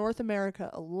bad. in North America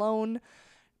alone.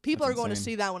 People That's are going to insane.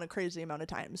 see that one a crazy amount of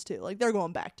times too. Like they're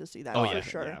going back to see that Oh, for yeah,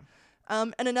 sure. yeah.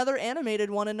 And another animated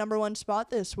one in number 1 spot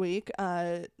this week.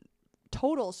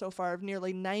 Total so far of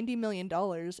nearly $90 million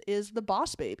is The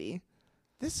Boss Baby.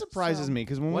 This surprises So- me,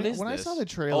 because when, What is when I this? saw the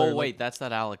trailer... Oh, like, wait, that's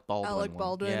that Alec Baldwin Alec one.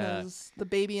 Baldwin Yeah. as the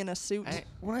baby in a suit.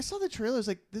 when I saw the trailer, I was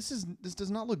like, this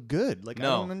does not look good. Like, I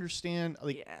No. don't understand,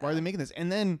 like, Yeah. why are they making this?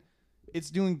 And then it's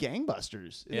doing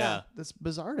gangbusters. Yeah. That's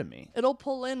bizarre to me. It'll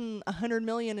pull in $100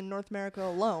 million in North America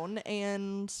alone,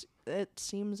 and it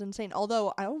seems insane.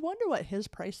 Although I wonder what his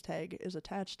price tag is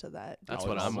attached to that, That's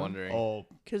what I'm wondering. Oh,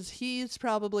 because he's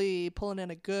probably pulling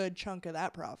in a good chunk of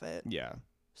that profit. yeah.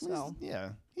 So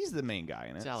He's the main guy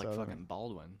in it. It's Alec so- fucking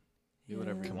Baldwin. Do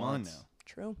whatever he Come on wants. now.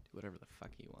 true. Do whatever the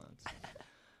fuck he wants.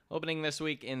 Opening this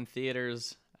week in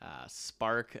theaters,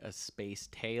 Spark: A Space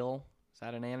Tale. Is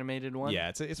that an animated one?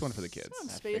 Yeah, it's one for the kids.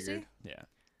 Sounds I spacey. figured. Yeah.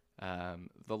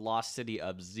 The Lost City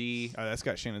of Z. Oh, that's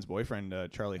got Shannon's boyfriend,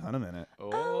 Charlie Hunnam, in it.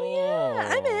 Oh yeah,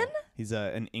 I'm in. He's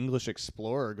an English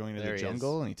explorer going to There the he is.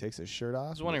 jungle, and he takes his shirt off. I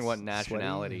was wondering what and he's sweaty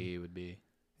nationality he would be.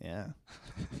 and- Yeah.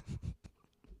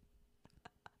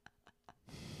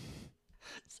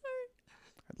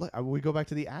 Look, we go back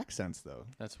to the accents, though.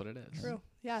 That's what it is. True.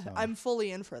 Yeah, So- I'm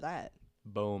fully in for that.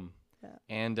 Boom. Yeah.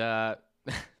 And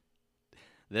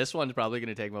this one's probably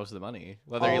going to take most of the money,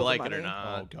 whether All you the like it or money.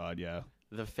 not. Oh God, yeah.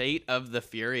 The Fate of the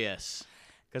Furious.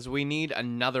 Because we need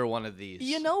another one of these.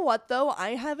 You know what though?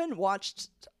 I haven't watched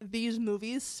these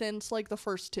movies since like the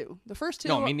first two. The first two,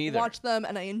 No, me neither. watched them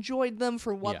and I enjoyed them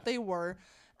for what Yeah. they were.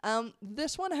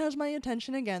 This one has my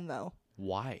attention again though.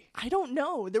 Why? I don't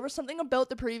know. There was something about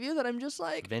the preview that I'm just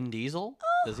like, Vin Diesel?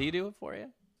 Does he do it for you?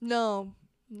 no.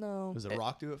 Does The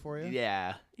Rock do it for you?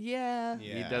 Yeah. Yeah.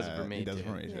 He does it for me, He does it too.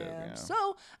 for me too. Yeah. Yeah.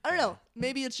 So, I don't know.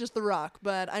 Maybe it's just The Rock,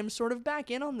 but I'm sort of back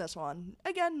in on this one.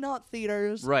 Again, not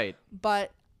theaters. Right.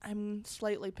 But I'm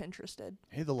slightly Pinterested.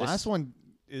 Hey, the last one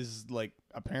is like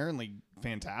apparently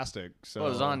fantastic. So Well,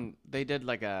 it was on. They did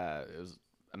like it was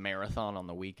a marathon on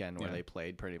the weekend where Yeah. they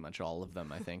played pretty much all of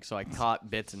them. I think so. I caught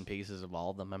bits and pieces of all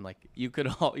of them. I'm like, you could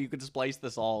splice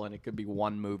this all, and it could be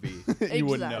one movie. You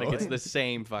wouldn't know. Like it's the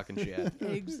same fucking shit.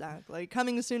 Exactly.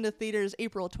 Coming soon to theaters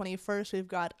April 21st, we've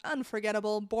got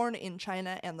Unforgettable, Born in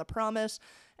China, and The Promise.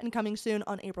 And coming soon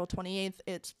on April 28th,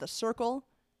 it's The Circle,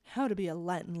 How to Be a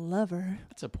Latin Lover,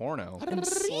 It's a porno. and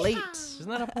Slate. Isn't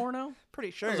that a porno?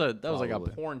 Pretty sure. That was like a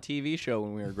Probably. porn TV show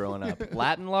when we were growing up.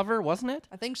 Latin Lover, wasn't it?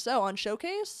 I think so. On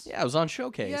Showcase? Yeah, it was on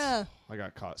Showcase. Yeah. I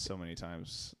got caught so many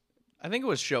times. I think it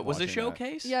was Was it Watching that.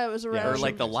 Showcase? Yeah, it was around. Or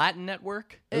like the Latin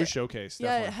Network? It was Showcase. Yeah,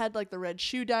 Definitely. it had like the Red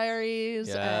Shoe Diaries.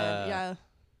 Yeah. And yeah.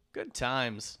 Good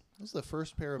times. That was the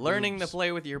first pair of Learning to boobs.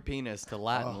 play with your penis to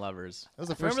Latin lovers. That was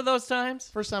the first. Remember those times?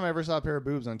 First time I ever saw a pair of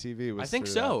boobs on TV. Was I think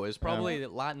through so. that. It was probably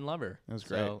Latin Lover. That was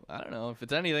So, I don't know if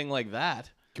it's anything like that.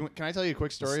 Can I tell you a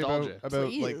quick story Nostalgia. about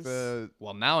Please. like the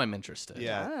Well, now I'm interested.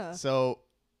 Yeah. So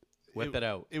Whip it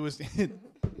out. it was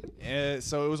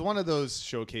so it was one of those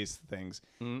showcase things,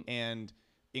 Mhm. and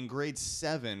in grade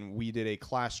 7 we did a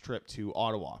class trip to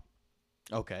Ottawa.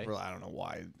 Okay. For, I don't know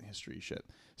why, history shit.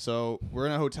 So we're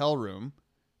in a hotel room,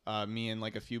 me and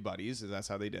like a few buddies. That's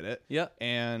how they did it. Yeah.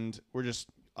 And we're just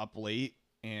up late,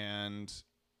 and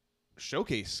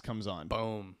Showcase comes on.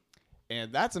 Boom.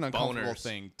 And that's an uncomfortable Boners.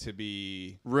 thing to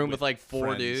be Room with like 4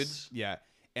 friends. dudes. Yeah.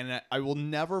 And I will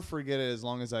never forget it as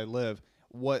long as I live.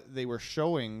 What they were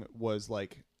showing was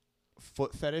like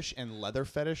foot fetish and leather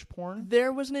fetish porn.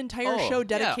 There was an entire Oh, show yeah,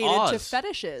 dedicated to Oz.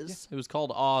 fetishes. It was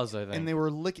called Oz, I think. And they were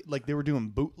they were doing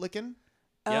boot licking.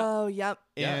 Yep. Oh, yep.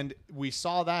 Yeah. And we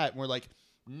saw that and we're like,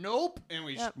 nope. And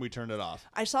Yep. we turned it off.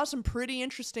 I saw some pretty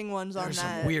interesting ones on There's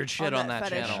that. some weird shit on that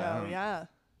fetish channel. show. Yeah.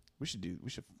 We should do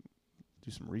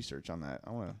some research on that.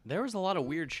 I want to. There was a lot of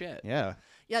weird shit. Yeah.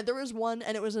 Yeah, there was one,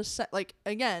 and it was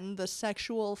again, the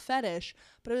sexual fetish,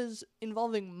 but it was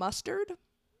involving mustard.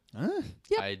 Huh?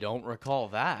 Yep. I don't recall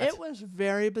that. It was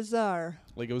very bizarre.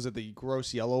 Like, was it the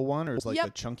gross yellow one, or was it like Yep.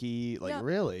 the chunky? Like, Yep.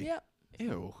 really? Yep.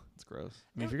 Ew. It's gross.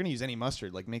 I mean, if you're gonna use any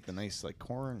mustard, like make the nice like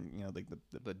corn, like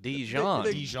The Dijon.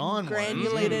 The Dijon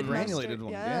granulated one. Granulated mustard,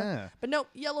 one. yeah. Yeah. But no,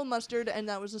 yellow mustard, and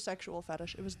that was a sexual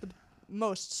fetish. It was the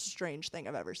most strange thing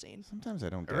I've ever seen. Sometimes I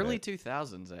don't get Early it.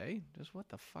 2000s, eh? Just what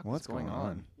the fuck What's was going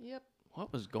on? Yep.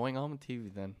 What was going on with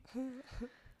TV then?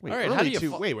 Wait, All right, how early do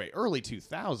you wait, early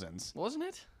 2000s. Wasn't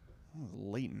it?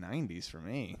 Late 90s for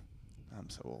me. I'm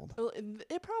so old. Well,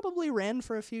 it probably ran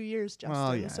for a few years, Justin.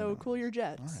 Well, yeah, I so know. cool your All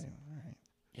jets. right, all right.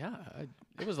 Yeah.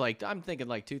 It was like, I'm thinking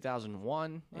like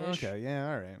 2001 ish. Okay,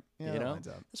 yeah, all right. Yeah, You that know? lines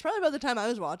up. It's probably about the time I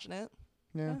was watching it.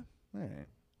 Yeah. All right.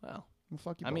 Well, Well,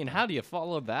 fuck you. I both mean, then. how do you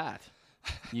follow that?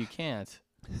 You can't.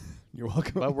 You're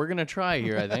welcome. But we're going to try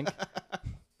here, I think.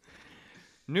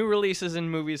 New releases in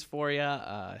movies for you.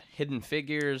 Hidden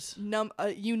Figures.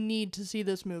 You need to see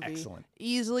this movie. Excellent.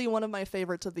 Easily one of my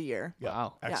favorites of the year.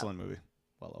 Wow. Excellent movie.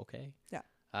 Well, okay. Yeah.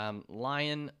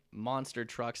 Lion, Monster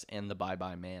Trucks, and The Bye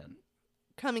Bye Man.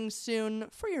 Coming soon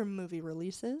for your movie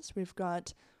releases, we've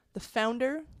got The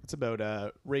Founder. It's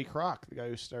about Ray Kroc, the guy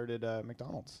who started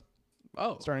McDonald's.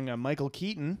 Oh. Starring Michael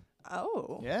Keaton.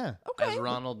 Oh. Yeah. Okay. As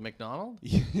Ronald McDonald?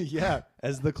 Yeah,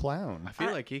 as the clown. I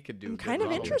feel like he could do I'm a good kind of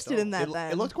Ronald interested in McDonald. that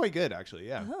then. It looked quite good, actually.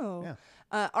 Yeah. Oh.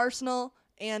 Yeah. Arsenal,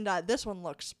 and this one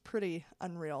looks pretty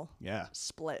unreal. Yeah.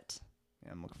 Split.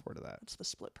 Yeah, I'm looking forward to that. It's the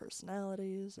split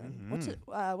personalities. And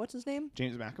Mm-hmm. what's his name?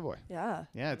 James McAvoy. Yeah.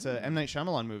 Yeah, it's a M. Night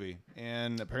Shyamalan movie,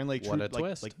 and apparently What a like,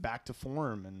 twist. like back to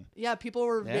form and Yeah, people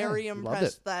were Yeah, very loved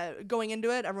impressed that going into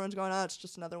it, everyone's going, "Oh, it's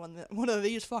just another one of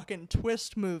these fucking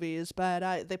twist movies."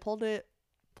 But they pulled it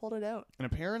out. and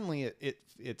apparently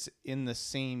it's in the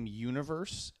same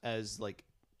universe as like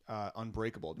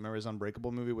Unbreakable. Remember his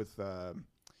Unbreakable movie with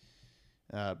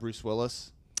Bruce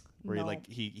Willis, where No.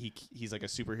 he's like a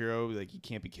superhero, like he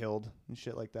can't be killed and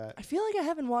shit like that. I feel like I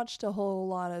haven't watched a whole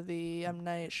lot of the M.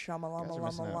 Night Shyamalan Guys are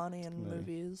missing out. It's a good movie.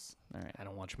 movies. All right, I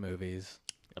don't watch movies.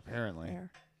 apparently.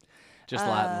 There. Just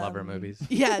Latin lover movies.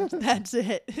 Yeah, that's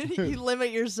it. You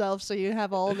limit yourself so you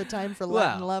have all the time for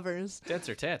Latin Well, lovers. Tits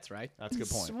are tits, right? That's a good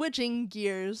point. Switching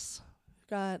gears, we've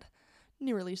got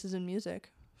new releases in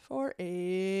music for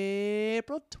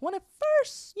April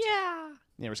 21st. Yeah.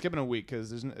 Yeah, we're skipping a week because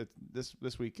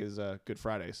this week is Good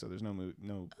Friday, so there's no new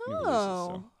releases. Oh.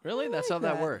 So Really? I That's like how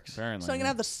that that. works. apparently, So I'm going to yeah.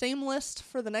 have the same list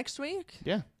for the next week?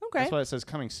 Yeah. Okay. That's why it says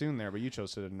coming soon there, but you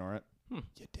chose to ignore it. You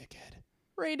dickhead.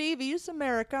 Ray Davies,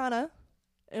 Americana.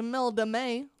 Imelda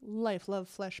May, Life, Love,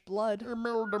 Flesh, Blood.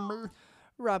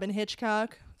 Robin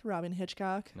Hitchcock.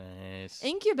 Nice.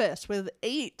 Incubus with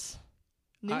 8.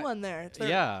 New I- one there. It's their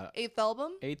Yeah. 8th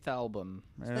album. 8th album.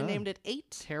 So they named it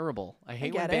 8. Terrible. I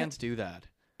hate get when it. bands do that.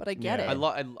 But I get Yeah.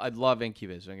 it. I love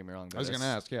Incubus. Don't get me wrong. I was but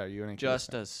gonna it's ask. Yeah, you an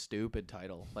Just a stupid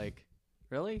title. Like,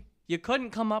 really? You couldn't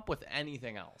come up with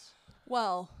anything else.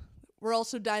 Well, we're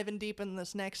also diving deep in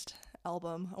this next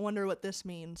album. I wonder what this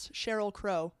means. Sheryl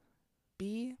Crow,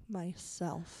 Be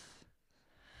Myself.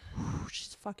 Whew,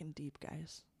 she's fucking deep,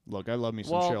 guys. Look, I love me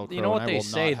some Well, Sheryl Crow, you know what and I they will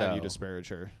say, not have you though. disparage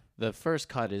her. The first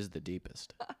cut is the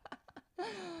deepest.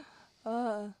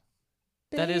 That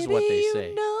That is what they say.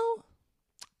 You know,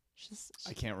 she's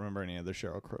I can't remember any other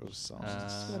Sheryl Crow's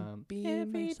songs. be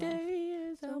every day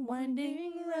is a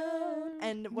winding road.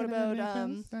 And what about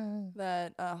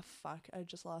that? Fuck, I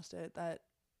just lost it. That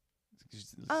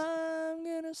I'm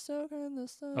gonna soak in the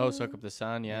sun. Oh, Soak Up the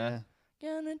Sun, yeah.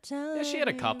 Gonna tell Yeah, she had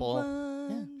a couple.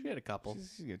 everyone. She had a couple.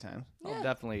 It's a good time. I'll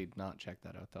definitely not check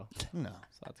that out, though. No.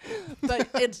 So that's good.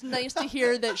 But it's nice to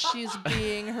hear that she's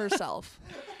being herself.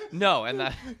 No, and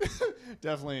that...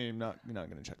 Definitely not. You're not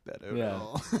gonna check that out Yeah. at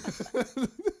all.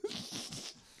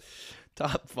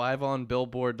 Top 5 on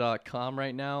Billboard.com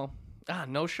right now.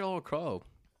 No Sheryl Crow.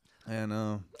 I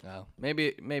know. Oh,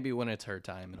 maybe when it's her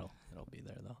time, it'll be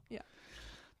there though. Yeah.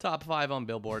 Top 5 on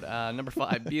Billboard. Number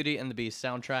 5, Beauty and the Beast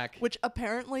soundtrack. Which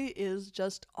apparently is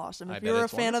just awesome. I If bet you're a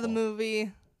it's fan of the wonderful.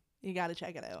 movie, you got to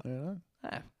check it out.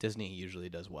 Disney usually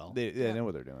does well. They know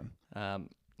what they're doing.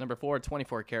 Number 4,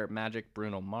 24 Karat Magic,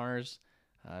 Bruno Mars.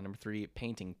 Number 3,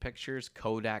 Painting Pictures,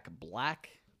 Kodak Black.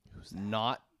 Who's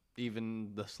not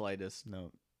even the slightest.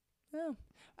 No. Yeah.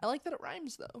 I like that it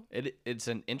rhymes, though. It's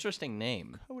an interesting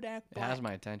name. Kodak It has Black.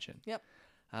 my attention. Yep.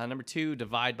 Number 2,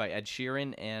 Divide by Ed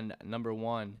Sheeran. And number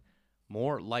 1,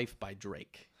 More Life by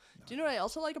Drake. Do you know what I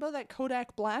also like about that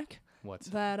Kodak Black? What's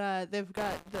that? They've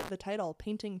got the title,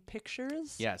 Painting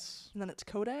Pictures. Yes. And then it's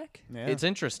Kodak. Yeah. It's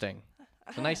interesting.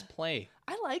 It's a nice play.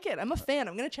 I like it. I'm a fan.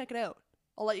 I'm going to check it out.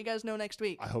 I'll let you guys know next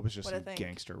week. I hope it's just what I some think.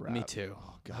 gangster rap. Me too.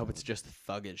 Oh, I hope it's just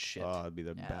thug as shit. Oh, it'd be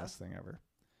the Yeah. best thing ever.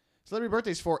 Celebrity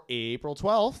birthdays for April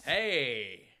 12th.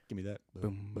 Hey. Give me that.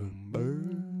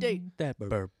 Date. That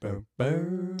burr burr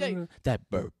burr. Date. That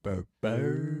burr burr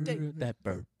burr. Date. That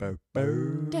burr burr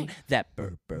burr. Date. That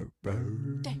burr burr burr.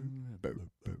 Date. Burr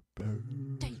burr burr.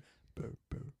 Date. Burr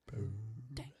burr burr.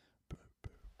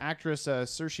 Actress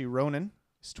Saoirse Ronan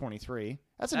is 23.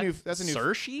 That's a new.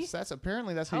 Saoirse? That's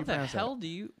apparently that's how, How you the pronounce hell that. do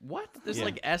you... What? There's Yeah.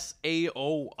 like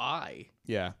S-A-O-I.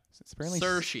 Yeah. It's apparently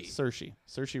Saoirse.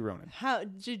 Saoirse Ronan. How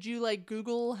did you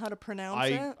Google how to pronounce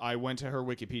it? I went to her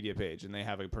Wikipedia page and they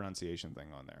have a pronunciation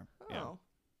thing on there. Yeah. Oh.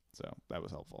 So that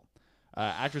was helpful.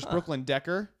 Actress Brooklyn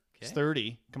Decker is Okay.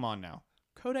 30. Come on now.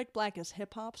 Kodak Black is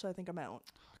hip hop, so I think I'm out.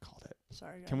 I called it.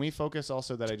 Sorry, guys. Can we focus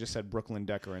also that I just said Brooklyn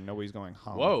Decker and nobody's going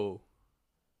home? Whoa.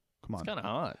 Come on. It's kind of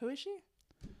hot. Who is she?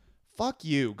 Fuck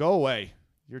you. Go away.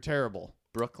 You're terrible.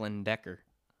 Brooklyn Decker.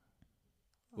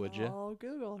 Would you? I'll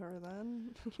Google her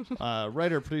then.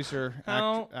 Writer, producer,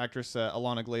 How- actress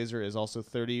Alana Glazer is also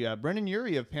 30. Brendan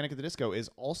Urie of Panic at the Disco is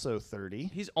also 30.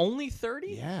 He's only 30?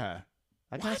 Yeah.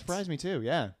 That kind What? of surprised me too.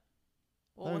 Yeah.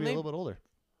 Well, That would when be they- a little bit older.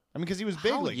 I mean, because he was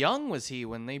big. How Like, young was he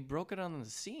when they broke it on the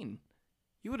scene?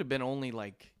 He would have been only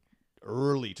like,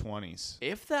 early 20s.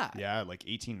 if that. Yeah, like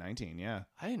 18, 19. Yeah.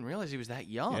 I didn't realize he was that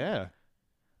young. Yeah.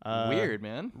 Weird,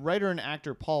 man. Writer and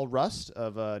actor Paul Rust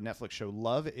of Netflix show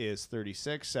Love is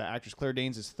 36. Actress Claire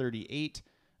Danes is 38.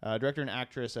 Director and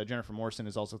actress Jennifer Morrison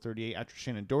is also 38. Actress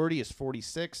Shannon Doherty is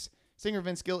 46. Singer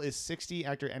Vince Gill is 60.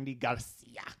 Actor Andy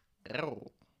Garcia,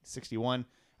 61.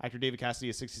 Actor David Cassidy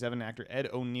is 67. Actor Ed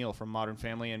O'Neill from Modern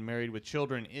Family and Married with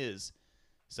Children is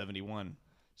 71.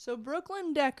 So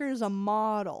Brooklyn Decker's a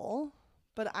model,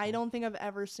 but I don't think I've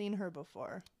ever seen her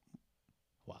before.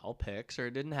 Well, picks or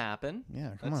it didn't happen.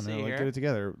 Yeah, come Let's on now. see Like, here. get it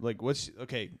together. Like,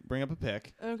 okay, bring up a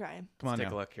pic. Okay. Come on Let's take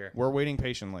now. a look here. We're waiting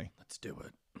patiently. Let's do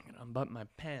it. I'm going to unbutton my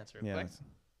pants real Yeah. quick.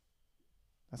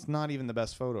 That's not even the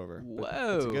best photo of her. but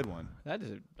Whoa. It's a good one.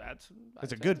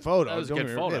 It's a good photo. That was a Don't good get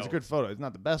me wrong. photo. Yeah, it's a good photo. It's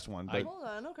not the best one, but Hold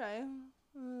on. Okay.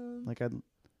 like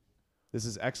this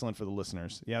is excellent for the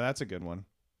listeners. Yeah, that's a good one.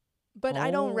 But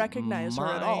I don't recognize her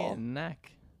at my all.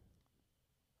 Neck.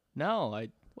 No, I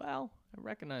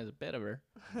recognize a bit of her.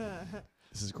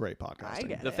 This is great podcasting. I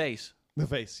get The it. face. The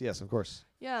face, yes, of course.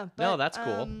 Yeah. But, No, that's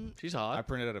cool. um, She's I hot.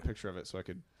 printed out a picture of it so I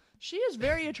could She is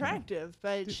very attractive,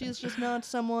 but she's just not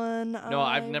someone. No,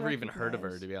 I've never even heard of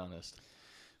her, to be honest.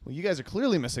 Well, you guys are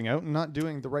clearly missing out and not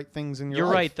doing the right things in your You're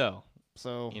life. right, though.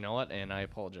 So You know what? And I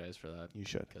apologize for that. you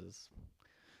should. Because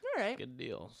All right. good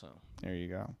deal. So There you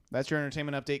go. That's your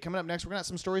entertainment update. Coming up next, we're going to have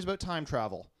some stories about time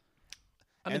travel.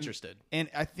 I'm And- interested.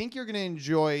 And I think you're going to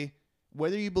enjoy,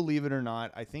 whether you believe it or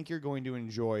not, I think you're going to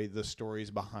enjoy the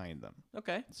stories behind them.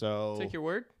 Okay. So, Take your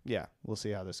word. yeah, we'll see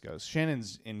how this goes.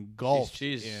 Shannon's engulfed.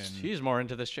 She's more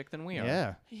into this chick than we are.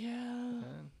 Yeah. Yeah. No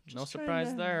Just surprise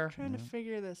trying to- there. Trying to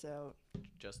figure this out.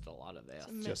 Just a lot of that.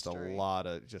 It's a Just a mystery. lot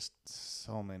of, just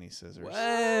so many scissors.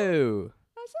 Whoa.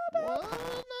 That's not bad. What? Not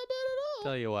bad at all.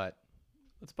 Tell you what.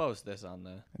 Let's post this on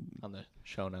the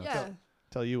show notes. Yeah.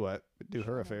 Tell you what, do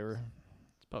her a favor.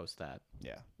 Let's post that.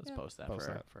 Yeah. Let's Yeah. post that Post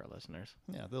for that. for our listeners.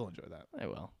 Yeah, they'll enjoy that. I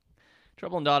will.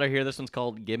 Trouble and Daughter here. This one's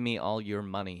called "Give Me All Your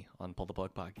Money" on Pull the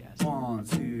Plug Podcast. 1,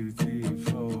 2, 3,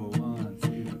 4, 1,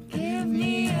 2. Give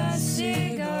me a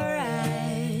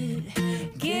cigarette.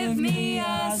 Give me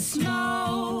a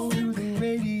smoke.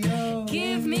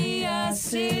 Give me a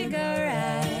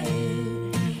cigarette.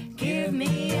 Give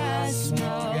me a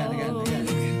smoke.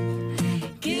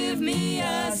 Give me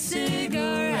a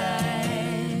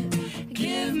cigarette.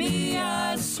 Give me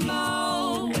a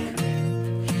smoke.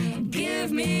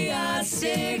 Give me a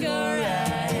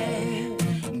cigarette.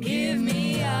 Give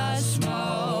me a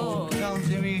smoke. Come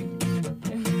to me.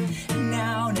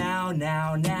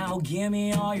 Now, give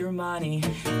me all your money.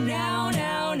 Now,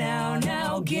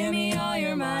 give me all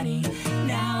your money.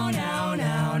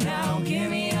 Now, give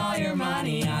me all your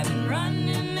money. I've been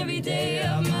running every day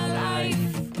of my life.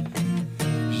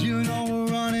 You know we're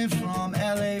running from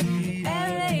LAPD.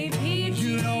 LAPD.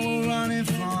 You know we're running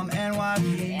from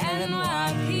NYPD.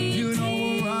 NYPD. You know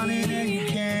we're running and you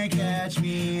can't catch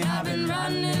me. I've been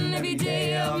running every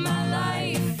day of my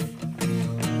life.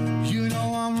 You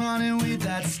know I'm running with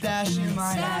that stash in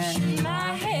my Stash hand. in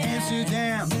my hand.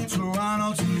 Amsterdam,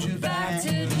 Toronto to Japan. Back to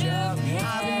I've been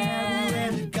Japan.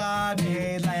 everywhere that God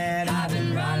made land. I've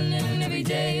been running every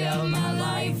day of my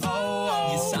life.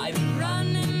 Yes, I've been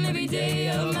running every day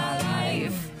of my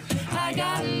life. I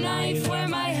got a knife where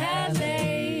my head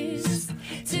lays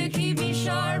to keep me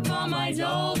sharp on my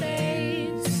dull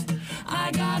days.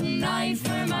 I got a knife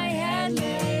where my head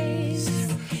lays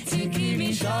to keep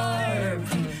me sharp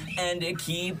and to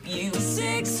keep you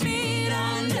 6 feet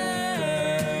under.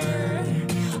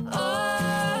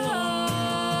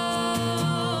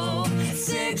 Oh,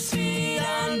 6 feet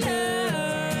under.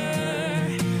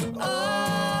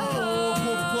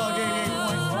 Oh, Plug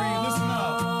 88.3, listen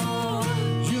up.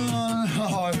 You know,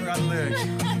 oh, I forgot the lyrics.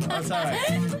 That's all right.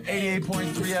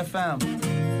 88.3 FM.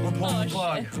 We're pulling the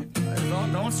plug.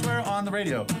 Don't swear on the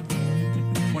radio.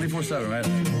 24/7, right?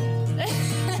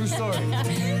 True story.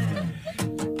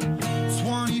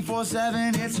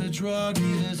 24/7, it's a drug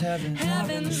dealer's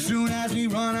heaven. Soon as we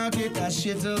run out, get that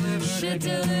shit delivered. shit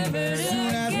delivered Soon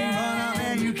as we run out,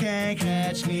 again. man, you can't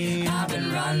catch me. I've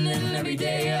been running every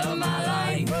day of my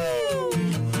life.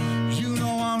 You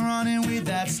know I'm running with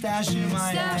that stash in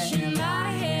my Stash hand. in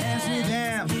my hand.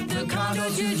 Amsterdam, the condo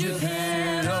to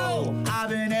Japan. Oh, I've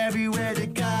been everywhere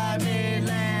that God made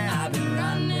land. I've been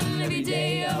running every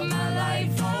day of my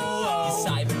life. Yes,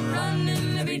 I've been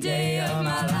running every day of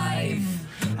my life.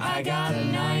 I got a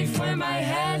knife where my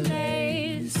head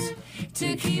lays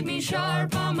to keep me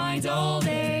sharp on my dull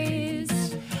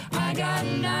days. I got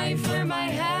a knife where my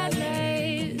head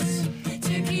lays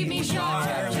to keep me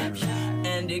sharp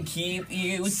and to keep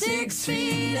you 6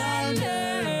 feet under.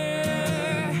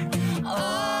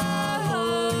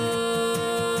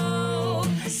 Oh,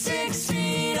 6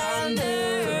 feet under.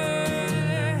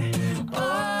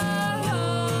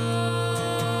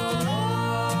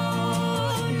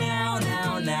 Oh, now,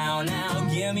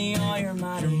 give me all your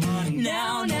money.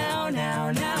 Now,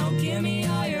 give me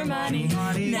all your money.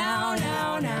 Now,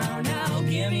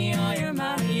 give me all your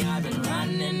money. I've been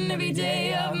running every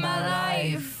day of my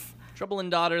life. Trouble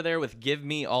and Daughter there with "Give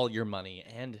Me All Your Money"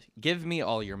 and "Give Me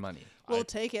All Your Money." We'll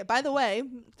take it. By the way,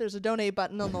 there's a donate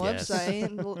button on the Yes. website.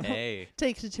 And it'll Hey.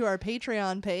 takes you to our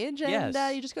Patreon page. And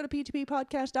Yes. you just go to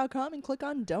p2ppodcast.com and click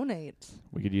on donate.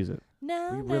 We could use it.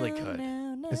 No, We really could.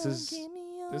 This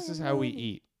is how we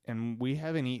eat, and we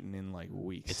haven't eaten in like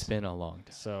weeks. It's been a long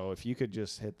time. So if you could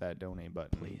just hit that donate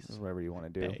button, Please. whatever you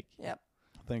want to do. Beg. Yep.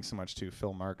 Thanks so much to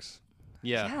Phil Marks.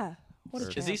 Yeah. What a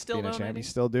for Is he champ. still being a champ. donating? He's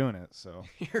still doing it. So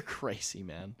You're crazy,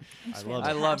 man. I love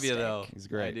I it. love you though. He's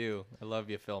great. I do. I love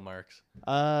you, Phil Marks.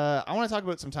 I want to talk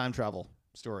about some time travel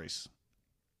stories.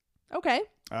 Okay.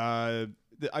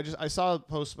 I saw a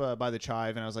post by the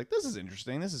Chive, and I was like, this is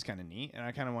interesting. This is kind of neat, and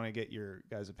I kind of want to get your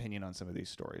guys' opinion on some of these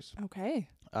stories. Okay.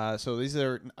 So these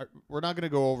are we're not going to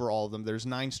go over all of them. There's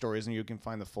 9 stories, and you can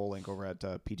find the full link over at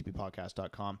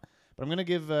ptppodcast.com. But I'm going to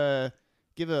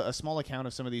give a small account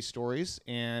of some of these stories,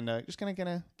 and just gonna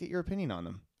get your opinion on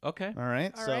them. Okay. All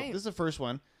right. All So right. this is the first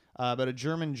one about a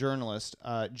German journalist,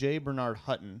 J. Bernard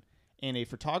Hutton, and a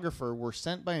photographer were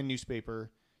sent by a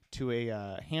newspaper to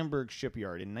a Hamburg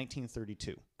shipyard in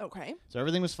 1932. Okay. So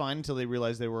everything was fine until they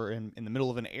realized they were in the middle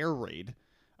of an air raid.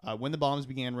 When the bombs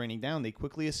began raining down, they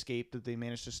quickly escaped, but they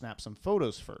managed to snap some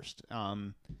photos first.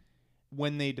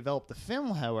 When they developed the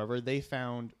film, however, they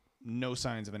found no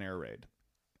signs of an air raid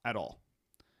at all.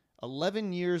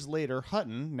 11 years later,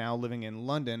 Hutton, now living in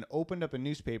London, opened up a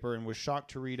newspaper and was shocked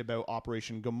to read about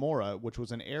Operation Gomorrah, which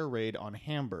was an air raid on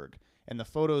Hamburg. And the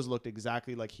photos looked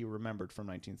exactly like he remembered from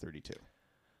 1932.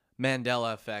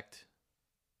 Mandela effect.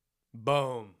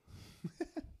 Boom.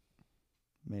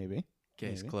 Maybe.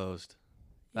 Case Maybe. closed.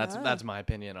 Yeah. That's my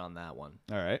opinion on that one.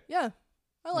 All right. Yeah.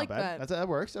 I Not like bad. that. That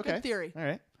works. Okay. Good theory. All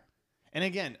right. And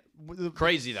again,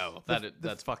 Crazy though.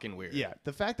 That's fucking weird. Yeah,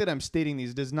 the fact that I'm stating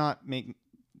these does not make.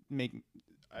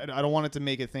 I don't want it to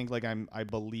make it think like I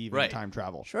believe in Right. time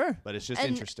travel. Sure. But it's just And-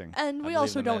 interesting. And we believe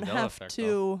also the don't Mandela have effect,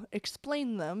 to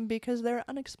explain them because they're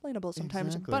unexplainable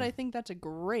sometimes. Exactly. But I think that's a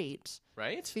great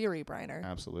Right? theory, Briner.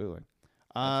 Absolutely.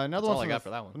 That's Another all one I from got the, for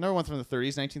that one. Another one from the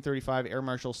 30s, 1935. Air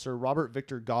Marshal Sir Robert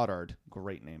Victor Goddard,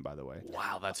 great name by the way.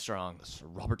 Wow, that's strong. Sir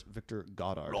Robert Victor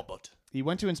Goddard. Robot. He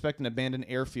went to inspect an abandoned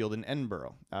airfield in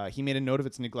Edinburgh. He made a note of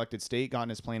its neglected state, got in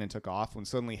his plane, and took off. When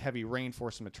suddenly heavy rain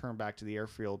forced him to turn back to the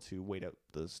airfield to wait out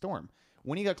the storm.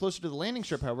 When he got closer to the landing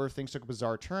strip, however, things took a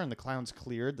bizarre turn. The clouds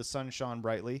cleared, the sun shone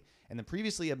brightly, and the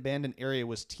previously abandoned area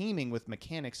was teeming with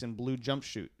mechanics in blue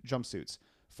jumpsuits.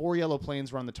 4 yellow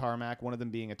planes were on the tarmac, one of them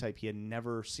being a type he had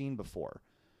never seen before.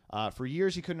 For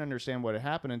years, he couldn't understand what had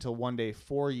happened until one day,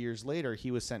 4 years later,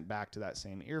 he was sent back to that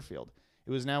same airfield. It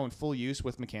was now in full use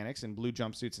with mechanics in blue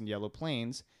jumpsuits and yellow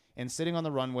planes, and sitting on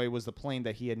the runway was the plane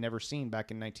that he had never seen back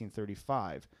in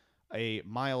 1935, a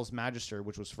Miles Magister,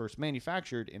 which was first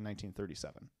manufactured in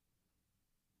 1937.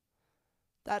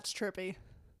 That's trippy.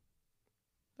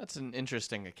 That's an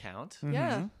interesting account.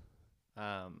 Yeah.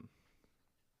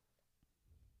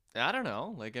 I don't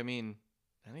know. Like, I mean,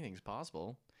 anything's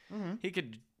possible. Mm-hmm. He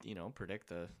could, predict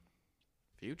the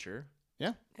future.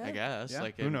 Yeah. Yeah. I guess. Yeah,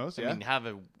 Like, who knows, I yeah. mean, have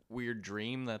a weird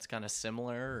dream that's kind of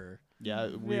similar. Or Yeah,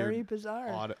 Very weird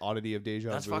bizarre. oddity of deja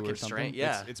that's vu or fucking something. strange.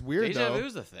 Yeah, It's weird, Deja though.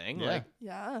 vu's a thing. Yeah. Like,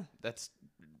 Yeah. that's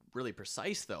really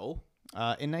precise, though.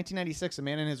 In 1996, a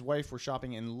man and his wife were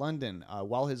shopping in London.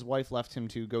 While his wife left him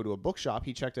to go to a bookshop,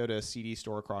 he checked out a CD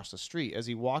store across the street. As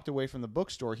he walked away from the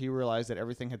bookstore, he realized that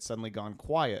everything had suddenly gone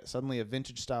quiet. Suddenly, a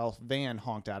vintage-style van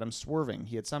honked at him, swerving.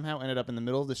 He had somehow ended up in the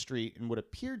middle of the street in what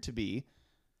appeared to be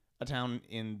a town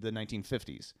in the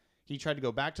 1950s. He tried to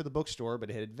go back to the bookstore, but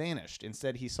it had vanished.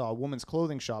 Instead, he saw a woman's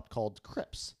clothing shop called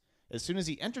Cripps. As soon as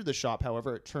he entered the shop,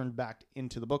 however, it turned back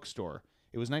into the bookstore.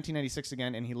 It was 1996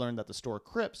 again, and he learned that the store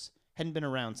Cripps hadn't been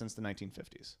around since the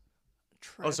 1950s.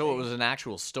 Oh, so it Trippy. was an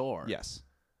actual store. Yes,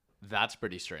 That's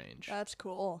pretty strange. That's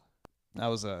cool. that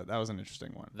was an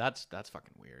interesting one. That's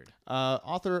fucking weird.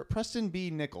 Author Preston B.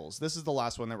 Nichols. This is the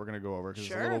last one that we're going to go over because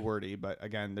it's a Sure. little wordy, but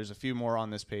again, there's a few more on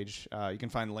this page. You can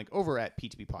find the link over at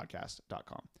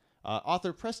ptppodcast.com.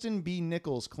 Author Preston B.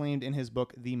 Nichols claimed in his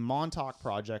book The Montauk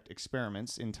Project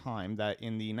Experiments in Time that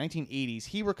in the 1980s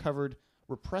he recovered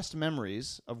repressed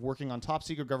memories of working on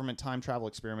top-secret government time travel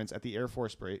experiments at the Air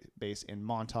Force Base in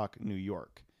Montauk, New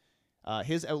York.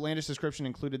 His outlandish description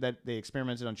included that they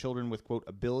experimented on children with, quote,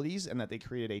 abilities and that they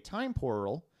created a time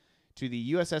portal to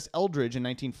the USS Eldridge in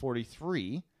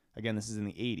 1943. Again, this is in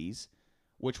the 80s,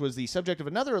 which was the subject of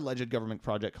another alleged government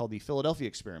project called the Philadelphia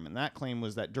Experiment. That claim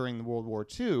was that during World War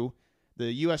II,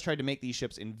 the U.S. tried to make these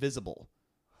ships invisible.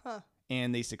 Huh.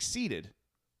 And they succeeded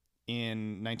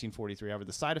in 1943. However,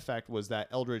 the side effect was that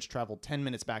Eldridge traveled 10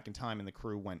 minutes back in time and the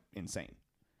crew went insane.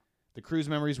 The crew's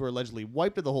memories were allegedly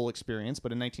wiped of the whole experience,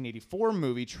 but a 1984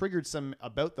 movie triggered some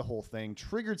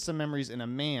memories in a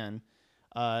man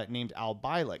named Al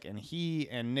Bielek, and he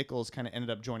and Nichols kind of ended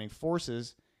up joining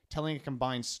forces, telling a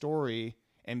combined story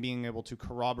and being able to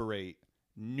corroborate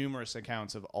numerous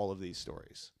accounts of all of these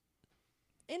stories.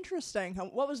 Interesting.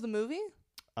 What was the movie?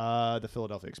 The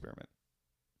Philadelphia Experiment.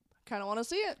 Kind of want to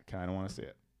see it. Kind of want to see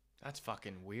it. That's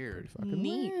fucking weird. Fucking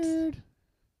Neat. weird.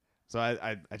 So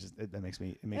I that makes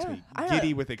me Yeah, me I-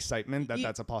 giddy with excitement that Ye-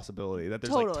 that's a possibility, that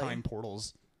there's Totally. like time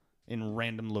portals in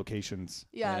random locations.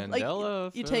 Yeah, like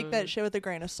Mandela you take that effect. shit with a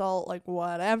grain of salt, like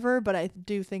whatever. But I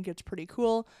do think it's pretty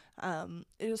cool.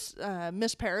 Is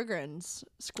Miss Peregrine's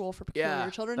School for Peculiar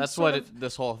Children? That's sort what of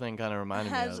this whole thing kind of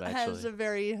reminded has me of, actually. has a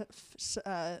very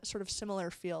sort of similar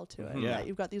feel to it. Mhm. Yeah. That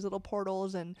you've got these little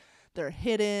portals and they're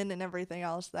hidden and everything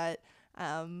else. That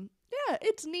yeah,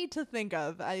 it's neat to think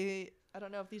of. I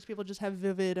don't know if these people just have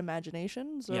vivid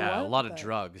imaginations or Yeah, what, a lot of but-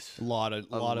 drugs. A lot of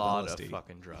A lot of LSD.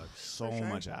 fucking drugs. So sure.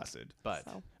 much acid. But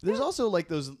So. There's also like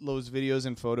those videos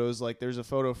and photos. Like there's a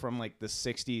photo from like the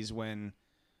 60s when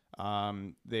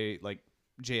they like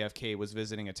JFK was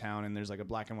visiting a town, and there's like a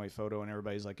black and white photo, and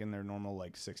everybody's like in their normal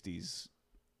like 60s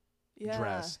Yeah.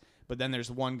 dress. But then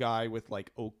there's one guy with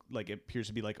like it appears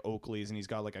to be like Oakley's, and he's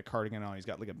got like a cardigan on. He's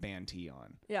got like a band tee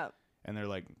on, Yeah. and they're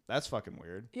like, that's fucking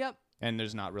weird. Yep. And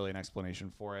there's not really an explanation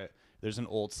for it. There's an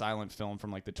old silent film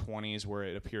from like the 20s where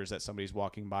it appears that somebody's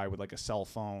walking by with like a cell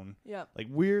phone. Yep. Like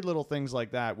weird little things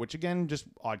like that, which again, just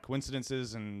odd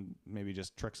coincidences and maybe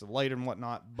just tricks of light and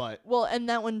whatnot. But Well, and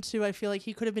that one too, I feel like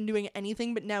he could have been doing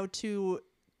anything, but now to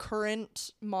current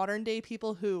modern day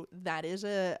people who that is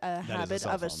a habit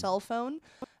cell of a phone. cell phone.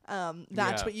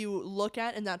 That's Yeah. what you look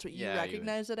at and that's what you Yeah, you would-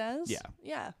 recognize it as. Yeah.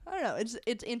 Yeah. I don't know.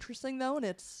 It's interesting though, and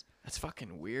it's that's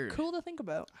fucking weird. cool to think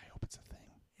about. I hope it's a thing.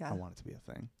 Yeah. I want it to be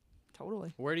a thing.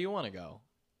 Totally. Where do you want to go?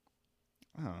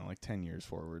 I don't know, like 10 years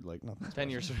forward, like nothing. 10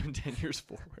 years 10 years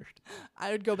forward.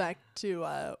 I would go back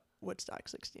to Woodstock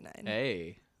 69.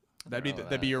 Hey. That'd be I know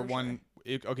that'd be that. your one.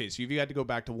 Okay, so if you had to go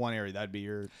back to one area, that'd be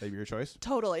your choice.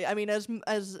 Totally. I mean, as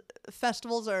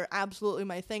festivals are absolutely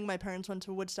my thing. My parents went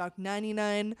to Woodstock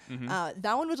 '99.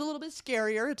 That one was a little bit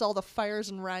scarier. It's all the fires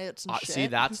and riots and shit. See,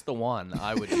 that's the one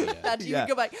I would do. That you Yeah. would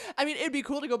go back. I mean, it'd be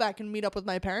cool to go back and meet up with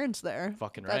my parents there.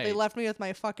 Fucking But They right. left me with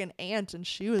my fucking aunt, and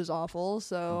she was awful.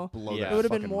 So Blow Yeah. their it would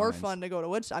have been fucking more minds. fun to go to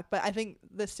Woodstock. But I think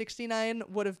the '69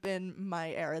 would have been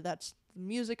my era. That's the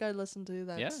music I listened to.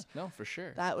 That's Yeah, no, for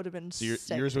sure. that would have been. So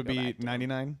sick yours to would go be back to.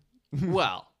 99.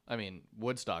 Well, I mean,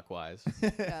 Woodstock wise,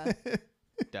 Yeah.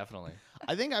 definitely.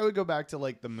 I think I would go back to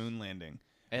like the moon landing.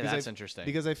 And Because that's I- interesting.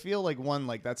 Because I feel like one,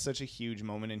 like that's such a huge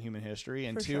moment in human history,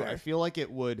 and For two, I sure. feel like it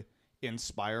would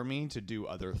inspire me to do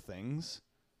other things.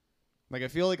 Like I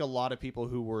feel like a lot of people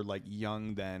who were like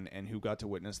young then and who got to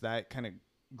witness that kind of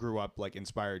grew up like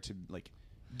inspired to like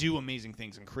do amazing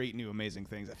things and create new amazing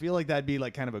things. I feel like that'd be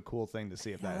like kind of a cool thing to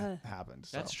see if Yeah. that happened.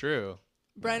 So. That's true.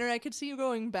 Briner, I could see you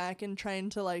going back and trying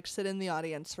to like sit in the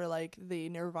audience for like the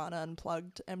Nirvana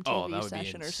Unplugged MTV Oh, that would be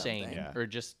session or insane. something. Yeah. Or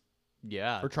just,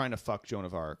 yeah. Or trying to fuck Joan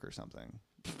of Arc or something.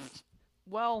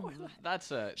 Well,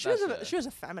 that's a. She that's was she was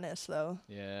a feminist though.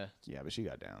 Yeah. Yeah, but she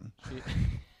got down. She,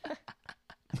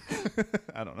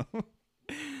 I don't know.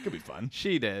 Could be fun.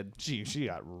 she did. She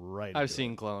got right. I've into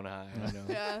seen Clone High. I know.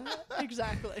 Yeah,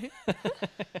 exactly. it.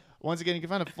 Once again, you can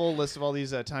find a full list of all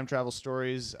these time travel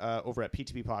stories over at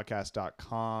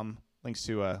ptppodcast.com. Links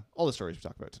to all the stories we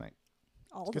talked about tonight.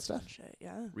 All good the stuff. fun shit.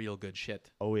 Yeah. Real good shit.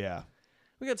 Oh yeah.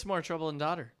 We got some more Trouble and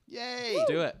Daughter. Yay! Let's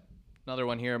do it. Another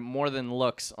one here. More Than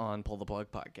Looks on Pull the Plug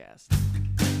podcast.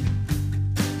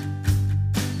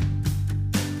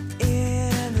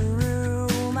 In a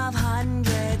room of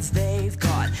hundreds, they've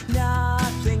got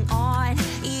nothing on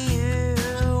you.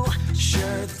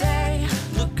 Sure, they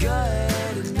look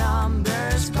good in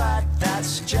numbers, but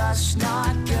that's just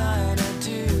not gonna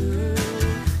do.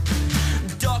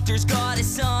 Doctor's got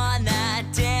us on that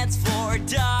dance floor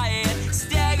diet,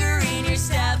 staggering your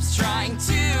steps, trying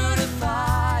to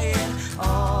defy it.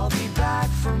 I'll be back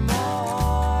for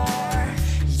more.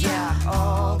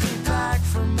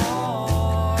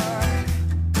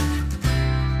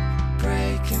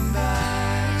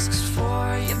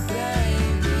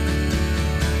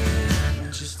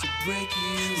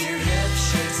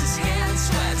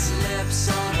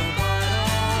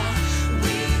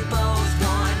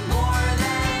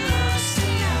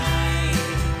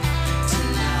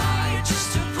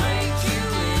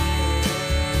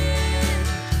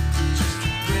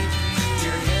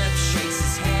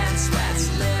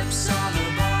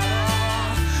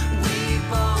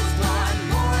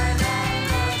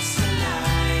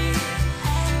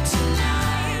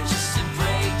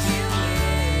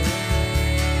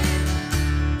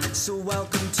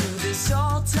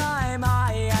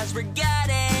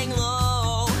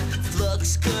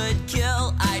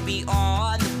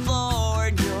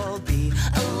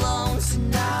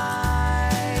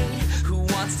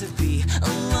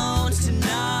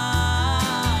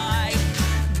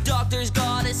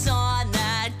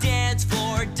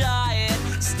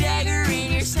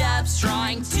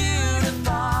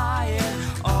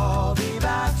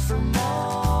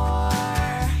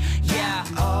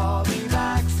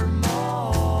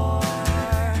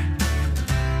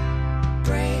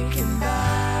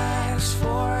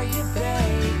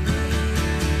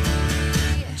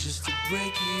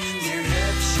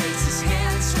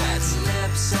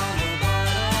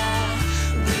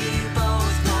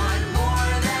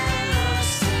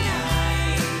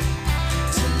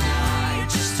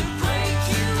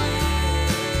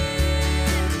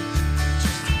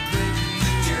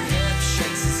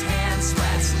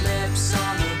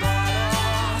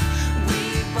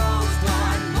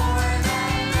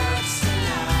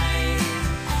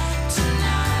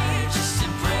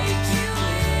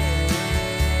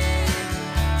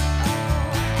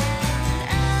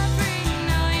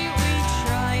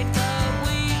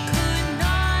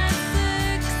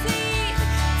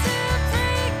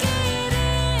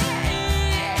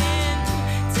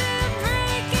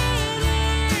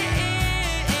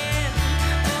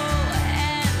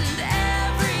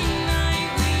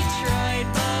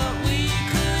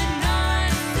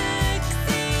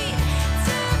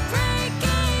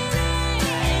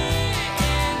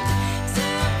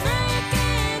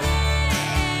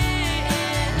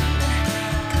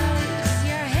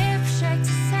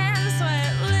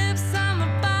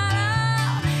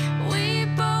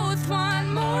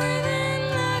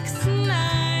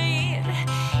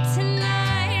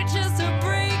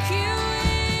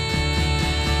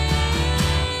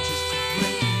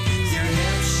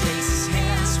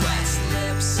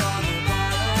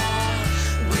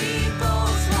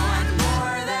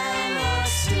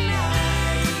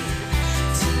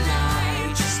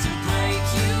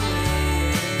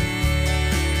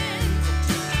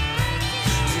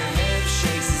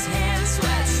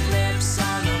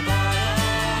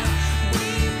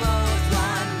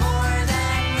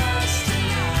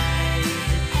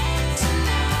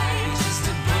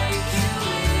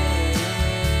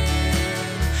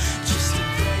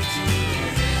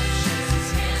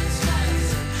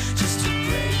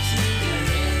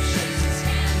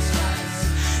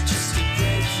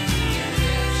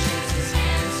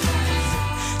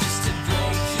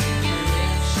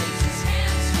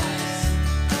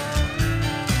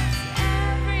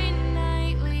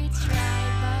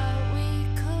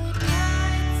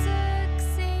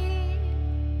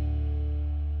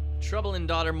 Father and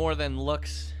daughter more than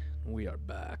looks. We are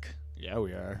back. Yeah,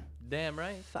 we are. Damn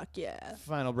right. Fuck yeah.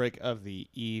 Final break of the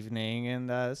evening, and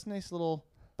this nice little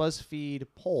BuzzFeed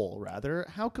poll, rather.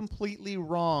 How completely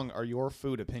wrong are your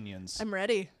food opinions? I'm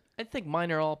ready. I think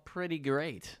mine are all pretty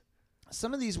great.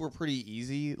 Some of these were pretty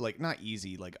easy, like not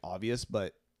easy, like obvious,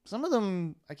 but some of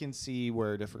them I can see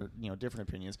where different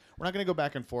opinions. We're not going to go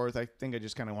back and forth. I think I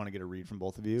just kind of want to get a read from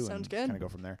both of you. Sounds and good. Kind of go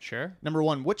from there. Sure. Number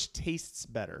one, which tastes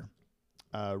better?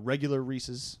 Regular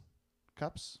Reese's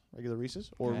cups, regular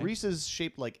Reese's, or Okay. Reese's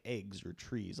shaped like eggs or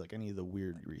trees, like any of the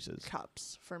weird Reese's.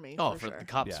 Cups for me. Oh, for for sure. the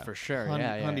cups, Yeah. for sure.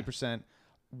 100%.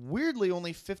 Weirdly,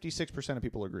 only 56% of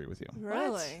people agree with you.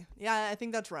 Really? Yeah, I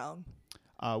think that's wrong.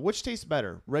 Which tastes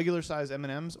better, regular size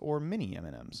M&Ms or mini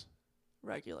M&Ms?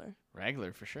 Regular.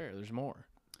 Regular, for sure. There's more.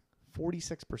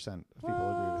 46% of people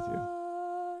agree with you.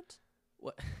 What?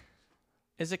 What?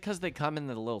 Is it because they come in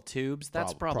the little tubes?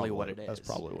 That's probably what it is. That's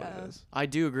probably what Yeah. it is. I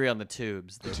do agree on the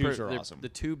tubes. The tubes are they're- awesome. The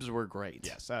tubes were great.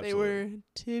 Yes, absolutely. They were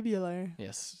tubular.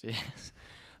 Yes. Yes.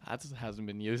 That hasn't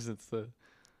been used since the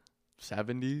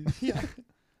 70s. Yeah.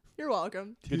 You're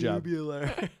welcome. Good job.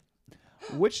 Tubular.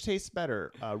 Which tastes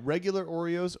better, regular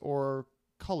Oreos or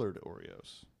colored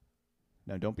Oreos?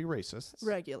 Now, don't be racist.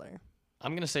 Regular.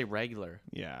 I'm going to say regular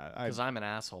Yeah, because I'm an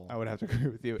asshole. I would have to agree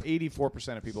with you.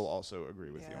 84% of people also agree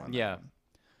with you on that. Yeah. one.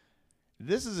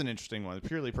 This is an interesting one,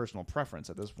 purely personal preference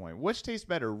at this point. Which tastes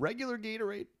better, regular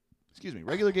Gatorade? Excuse me,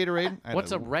 regular Gatorade. I had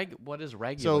What is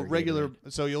regular? So regular.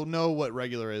 Gatorade? So you'll know what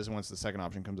regular is once the second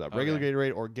option comes up. Regular Okay.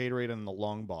 Gatorade or Gatorade in the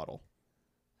long bottle.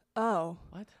 Oh.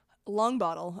 What? Long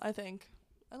bottle, I think.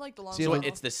 I like the long See, So bottle.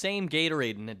 it's the same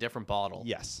Gatorade in a different bottle.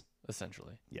 Yes.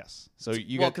 Essentially. Yes. So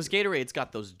you Well, get because Gatorade's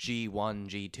got those G1,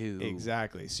 G2.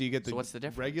 exactly. So you get the So what's the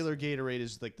difference? regular Gatorade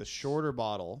is like the shorter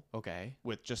bottle Okay.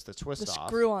 with just the twist the off,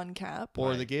 screw-on cap.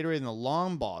 or the Gatorade in the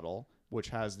long bottle, which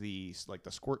has the like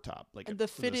the squirt top, like And the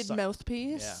fitted suck-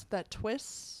 mouthpiece Yeah. that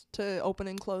twists to open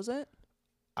and close it.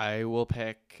 I will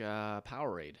pick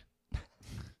Powerade.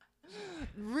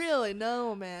 Really?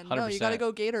 No, man. No, you 100%. gotta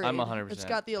go Gatorade. I'm 100% It's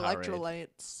got the Powerade.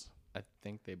 electrolytes. I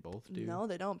think they both do. No,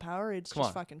 they don't. Powerade's Come just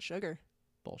on. fucking sugar.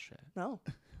 Bullshit. No.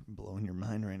 I'm blowing your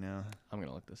mind right now. I'm going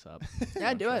to look this up. Yeah,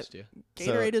 I do trust it. You.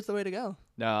 Gatorade is the way to go.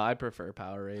 No, I prefer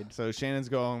Powerade. So Shannon's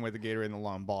going with the Gatorade in the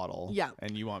long bottle. Yeah.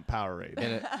 And you want Powerade.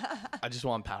 I just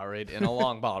want Powerade in a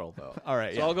long bottle, though. All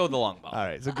right. So yeah. I'll go with the long bottle. All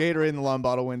right. So Gatorade in the long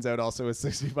bottle wins out also with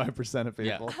 65% of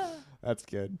Yeah. people. That's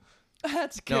good.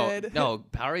 That's No, good. no,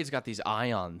 Powerade's got these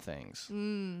ion things.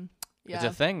 Yeah. It's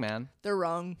a thing, man. They're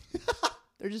wrong.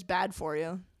 They're just bad for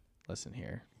you. Listen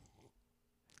here.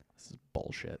 This is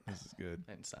bullshit. This is good.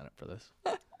 I didn't sign up for this.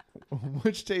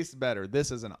 Which tastes better?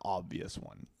 This is an obvious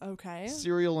one. Okay.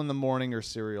 Cereal in the morning or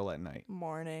cereal at night?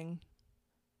 Morning.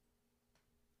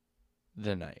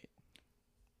 The night.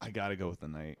 I got to go with the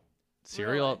night.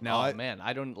 Cereal? Really? No, I- man.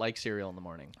 I don't like cereal in the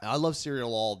morning. I love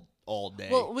cereal all day.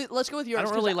 Well, let's go with yours. I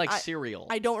don't 'cause really like cereal.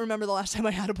 I don't remember the last time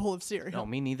I had a bowl of cereal. No,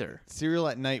 me neither. cereal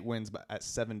at night wins at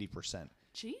 70%.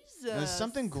 Jesus. And there's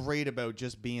something great about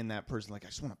just being that person. Like, I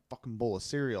just want a fucking bowl of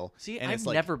cereal. See, and I've it's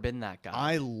like, never been that guy.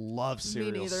 I love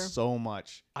cereal neither. so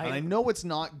much. And I know it's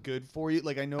not good for you.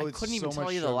 Like, I know I it's couldn't so even tell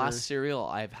much you the sugar. last cereal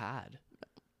I've had.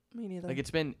 Me neither. Like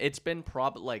it's been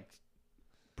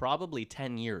probably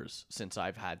 10 years since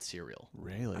I've had cereal.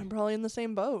 Really? I'm probably in the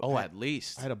same boat. Oh, at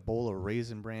least. I had a bowl of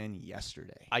Raisin Bran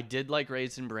yesterday. I did like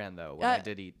Raisin Bran though when Yeah, I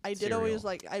did eat. I did cereal. always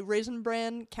like Raisin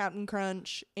Bran, Captain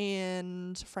Crunch,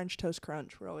 and French Toast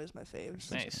Crunch were always my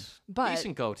faves. Nice, But-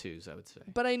 decent go-tos, I would say.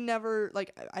 But I never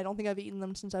I don't think I've eaten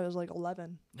them since I was like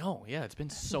 11. No, yeah, it's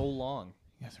been so long.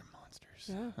 You guys are monsters.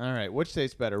 Yeah. All right. Which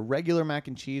tastes better, regular mac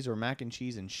and cheese or mac and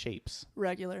cheese in shapes?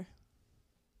 Regular.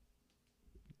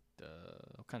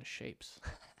 What kind of shapes?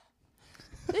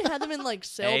 They had them in like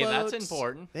Hey, sailboats. that's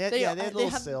important. They had, They little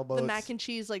have sailboats. the mac and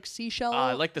cheese like seashell.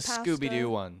 I like the pasta. Scooby Doo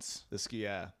ones.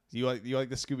 Yeah. You like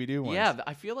the Scooby Doo ones? Yeah,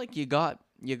 I feel like you got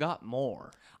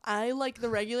more. I like the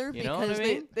regular You know what because I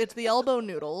mean? it's the elbow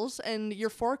noodles and your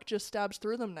fork just stabs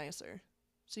through them nicer.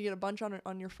 So you get a bunch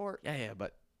on your fork. Yeah,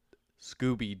 but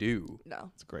Scooby Doo. No,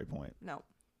 That's a great point. no.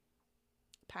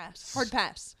 Pass. Hard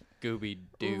pass. Scooby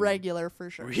Doo. Regular for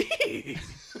sure.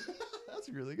 That's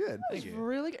really good. It's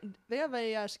really good. They have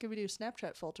a Scooby Doo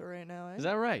Snapchat filter right now. Eh? Is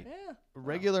that right? Yeah.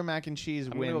 Regular mac and cheese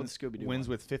I'm gonna go with wins, Scooby-Doo wins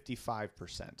one. with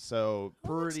 55%. So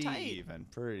Oh, that's pretty tight. even.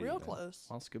 Pretty Real even. close.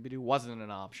 Well, Scooby Doo wasn't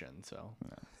an option, so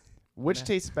Which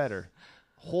tastes better,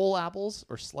 whole apples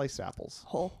or sliced apples?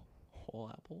 Whole. whole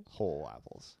apples. Whole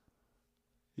apples.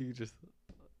 You could just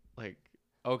like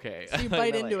okay. So you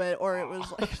bite into it, or it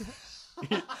was like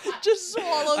just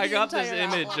swallow the I got this entire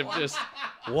image apple. of just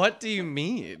what do you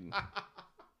mean?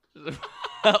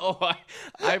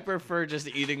 I prefer just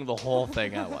eating the whole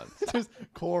thing at once. Just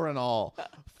core and all.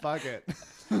 Fuck it.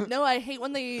 No, I hate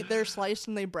when they're sliced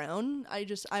and they brown. I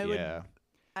just Yeah.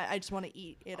 want to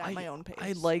eat it at my own pace.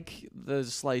 I like the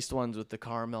sliced ones with the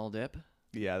caramel dip.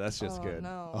 Yeah, that's just Oh, good.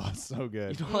 no. Oh, it's so You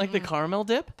good. don't like the caramel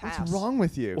dip? Pass. What's wrong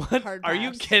with you? What? Hard Are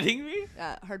you pass. kidding me?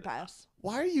 Hard pass.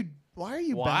 Why are you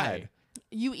Why? bad?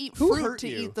 You eat Who fruit hurt to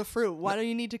you? eat the fruit. Why do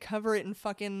you need to cover it in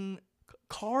fucking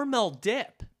Caramel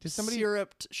dip. Did somebody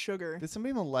syruped sugar did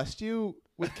somebody molest you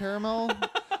with caramel?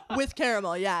 with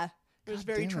caramel? Yeah, it was God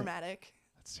very damn it. traumatic.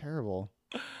 That's terrible.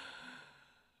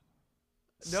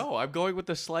 No, I'm going with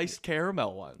the sliced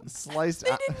caramel one. Sliced. They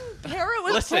didn't pair it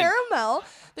with Listen, caramel.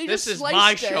 They this just is sliced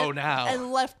my it show now.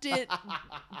 and left it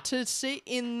to sit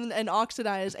in and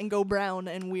oxidize and go brown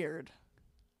and weird.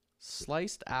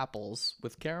 Sliced apples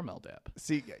with caramel dip.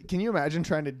 See, can you imagine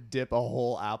trying to dip a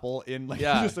whole apple in like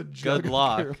Yeah, just a jug good of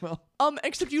luck. caramel?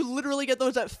 Except you literally get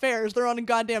those at fairs. They're on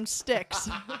goddamn sticks.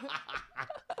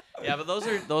 Yeah, but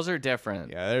those are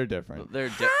different. Yeah, they're different. They're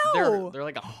How? they're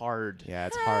like a hard. Yeah,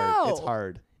 it's hard. It's How?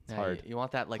 hard. It's Yeah, hard. You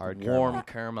want that like Hard warm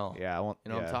caramel. Yeah, I want. You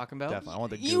know what I'm yeah, talking about? Definitely, I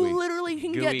want the gooey. You literally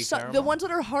can Gooey get the caramel. ones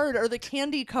that are hard are the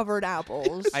candy covered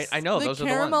apples. I know, the those are the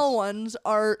caramel ones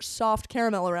are soft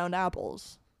caramel around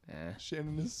apples. Eh.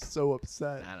 Shannon is so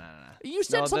upset. Nah. You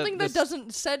said No, something that this-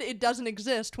 said it doesn't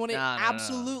exist when it No, no,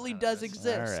 absolutely does All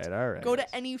exist. right, all right. Go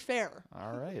to any fair.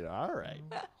 All right, all right.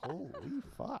 Holy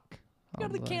fuck. Go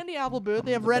to the I'm candy apple booth.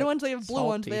 They I'm have a red bit ones. They have blue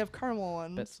ones. salty. They have caramel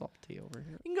ones. Bit salty over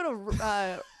here. You can go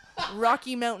to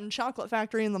Rocky Mountain Chocolate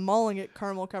Factory in the mall and get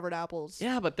caramel covered apples.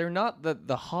 Yeah, but they're not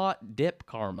the hot dip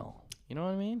caramel. You know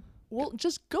what I mean? Well,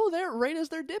 just go there right as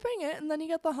they're dipping it, and then you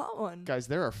get the hot one. Guys,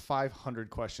 there are 500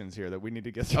 questions here that we need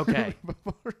to get through. Okay.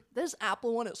 before This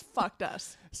apple one has fucked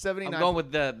us. 79. I'm going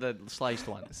with the sliced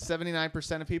one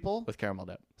 79% of people with caramel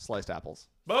dip. sliced apples.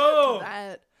 Boom!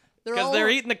 That Because they're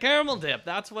eating the caramel dip.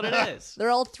 That's what it is. They're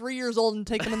all 3 years old and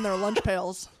take them in their lunch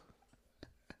pails.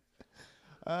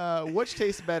 Which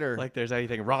tastes better? Like there's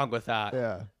anything wrong with that.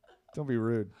 Yeah. Don't be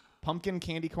rude. Pumpkin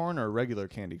candy corn or regular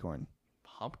candy corn?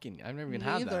 Pumpkin. I've never even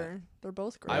had that. Neither. They're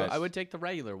both great. I would take the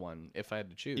regular one if I had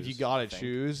to choose. If you gotta I think.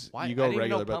 choose, Why? you go I didn't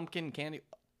regular. Know but pumpkin candy.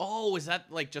 Oh, is that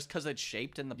like just because it's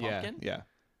shaped in the pumpkin? Yeah.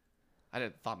 I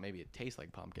thought maybe it tastes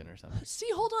like pumpkin or something. See,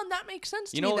 hold on, that makes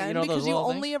sense to You know- me then you know those because you little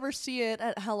only things? ever see it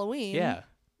at Halloween. Yeah.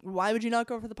 Why would you not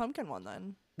go for the pumpkin one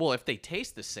then? Well, if they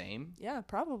taste the same, Yeah,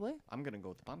 probably. I'm gonna go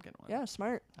with the pumpkin one. Yeah,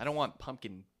 smart. I don't want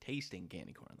pumpkin tasting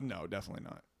candy corn. No, definitely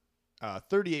not.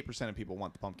 38% of people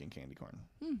want the pumpkin candy corn.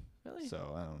 Really?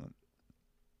 So I don't know.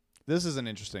 This is an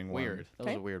interesting one. Weird. That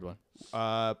was a weird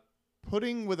one.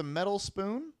 Pudding with a metal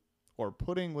spoon or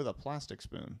pudding with a plastic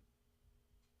spoon?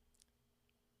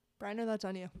 Briner, that's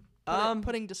on you.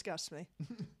 Pudding disgusts me.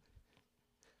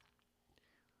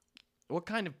 What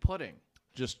kind of pudding?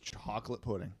 Just chocolate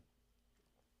pudding.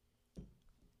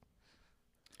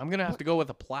 I'm gonna have to go with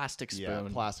a plastic spoon. Yeah,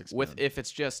 plastic spoon. With if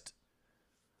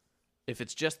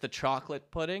it's just the chocolate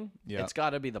pudding, Yeah. it's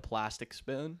got to be the plastic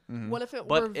spoon. What if it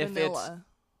But were if it's vanilla?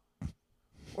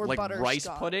 Or like rice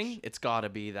butterscotch? pudding, it's got to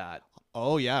be that.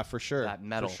 Oh yeah, for sure. That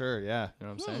metal. For sure, yeah. You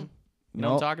know what I'm saying? You know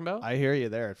what I'm talking about? I hear you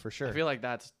there for sure. I feel like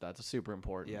that's a super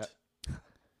important. Yeah.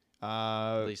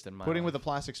 At least in my pudding with a life.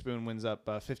 plastic spoon wins up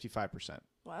 55%.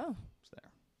 Wow. It's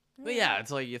there. But yeah,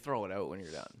 it's like you throw it out when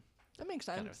you're done, That makes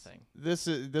sense. kind of thing.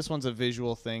 This one's a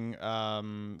visual thing.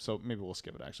 So maybe we'll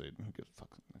skip it. Actually, who gives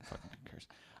fucking cares?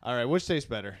 All right, which tastes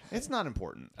better? It's not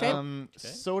important. 'Kay.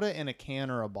 Soda in a can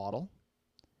or a bottle,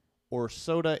 or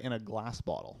soda in a glass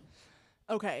bottle.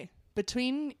 Okay.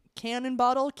 Between can and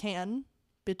bottle, can.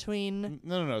 Between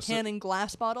No. can and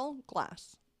glass bottle,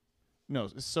 glass. No,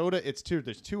 soda. It's two.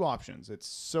 There's two options. It's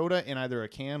soda in either a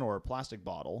can or a plastic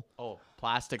bottle, Oh,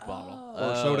 plastic bottle.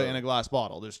 or soda in a glass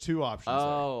bottle. There's two options. Oh, there.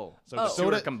 Oh. So Two are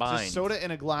soda combined. just soda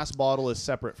in a glass bottle is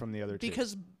separate from the other two.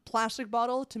 Because plastic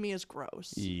bottle to me is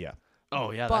gross. Yeah.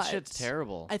 Oh yeah, But that shit's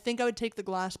terrible. I think I would take the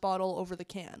glass bottle over the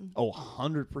can. Oh,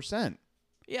 100%.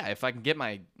 Yeah, if I can get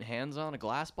my hands on a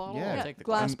glass bottle, Yeah. I'll Yeah, take the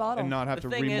glass glass. bottle. And not have The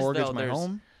to thing is, remortgage though, my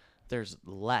home. There's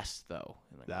less though.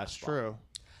 In the That's glass bottle. true.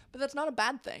 But that's not a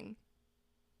bad thing.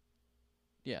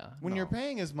 Yeah. When you're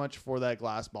paying as much for that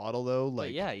glass bottle, though, But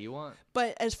like yeah, you want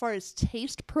But as far as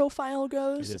taste profile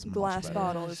goes, It is much glass better.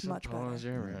 bottle is much Suppose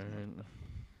better. you're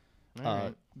right.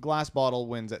 Alright. glass bottle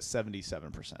wins at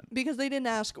 77%. Because they didn't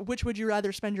ask which would you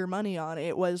rather spend your money on.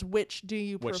 It was which do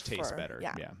you Which prefer. tastes better?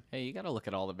 Yeah. Hey, you got to look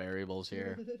at all the variables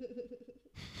here,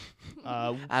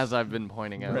 Uh, as I've been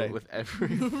pointing out Right. with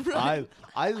every.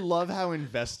 I love how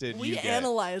invested We you get.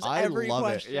 analyze I every love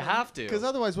question. You have to. Because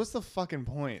otherwise, what's the fucking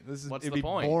point? What's it'd the be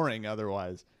point? boring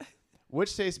otherwise.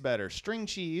 Which tastes better, string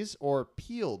cheese or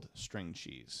peeled string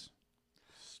cheese?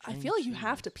 I feel like you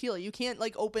have to peel it. You can't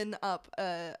like open up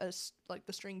like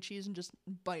the string cheese and just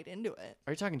bite into it.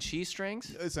 Are you talking cheese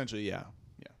strings? Essentially, yeah.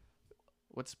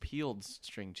 What's peeled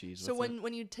string cheese? So What's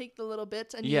when you take the little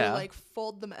bits and Yeah. you like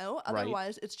fold them out, Right.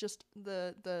 otherwise it's just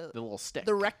the little stick.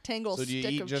 the rectangle So do you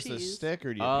stick eat of just cheese. the stick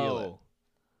or do you Oh. peel it?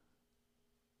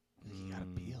 You gotta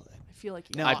peel it. I feel like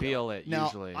you Now- I gotta peel it Now,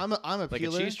 usually. I'm a like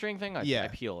peeler. a cheese string thing. I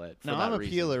peel it. For No, that I'm a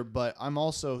reason. peeler, but I'm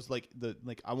also like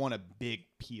I want a big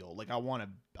peel. Like I don't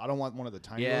want one of the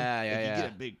tiny ones. Yeah, Like, yeah, you yeah.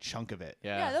 get a big chunk of it.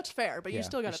 Yeah, that's fair, but you Yeah.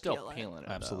 still You're gotta still peel it. peeling it.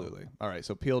 though. Absolutely. All right,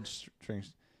 so peeled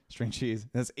string cheese.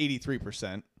 That's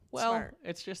 83%. Well, Smart.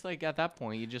 it's just like at that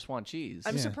point you just want cheese.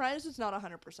 I'm Yeah. surprised it's not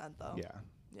 100% though. Yeah.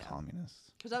 Yeah.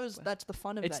 Communists. Because that's the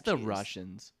fun of It's that the cheese.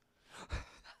 Russians.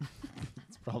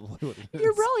 That's probably what it is.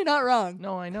 You're probably not wrong.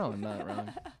 No, I know I'm not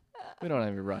wrong. We don't have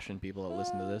any Russian people that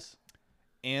listen to this.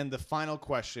 And the final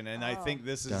question, and I think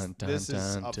this is Dun, dun, this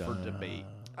is dun, up for dun. debate.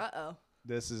 Uh-oh.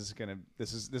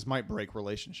 This might break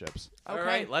relationships. All Okay.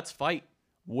 right, let's fight.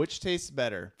 Which tastes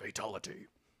better? Fatality.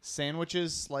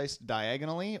 Sandwiches sliced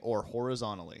diagonally or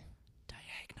horizontally?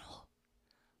 Diagonal.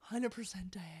 100%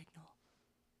 diagonal.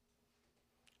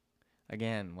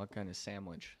 Again, what kind of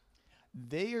sandwich?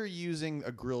 They are using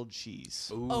a grilled cheese.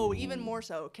 Oh, even more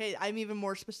so. Okay, I'm even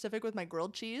more specific with my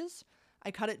grilled cheese.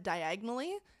 I cut it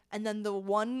diagonally, and then the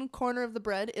one corner of the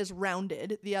bread is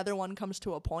rounded. The other one comes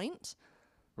to a point,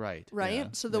 Right. right? Yeah,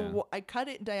 So yeah. I cut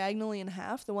it diagonally in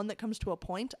half. The one that comes to a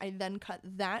point, I then cut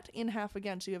that in half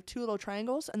again. So you have two little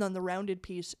triangles, and then the rounded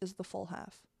piece is the full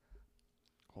half.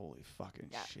 Holy fucking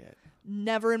Yeah. shit.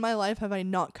 Never in my life have I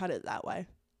not cut it that way.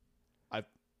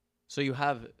 So you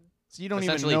have So you don't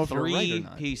even essentially know if you're right or three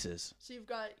not. pieces. So you've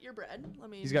got your bread. Let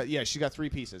me. She's got three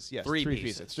pieces. Yes, Three pieces.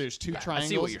 pieces. So there's two Yeah. I see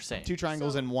triangles. what you're saying. Two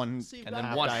triangles So- and one. so you've And got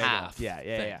then one diagonal. half. Yeah,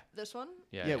 yeah, thing. yeah. this one.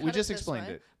 Yeah. Yeah, Cut we it just this explained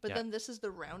way, it. But Yeah. then this is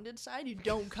the rounded side. You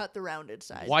don't cut the rounded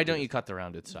side. Why don't you cut the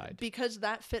rounded side? Because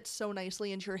that fits so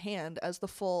nicely into your hand as the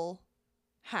full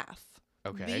half.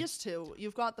 Okay. These two,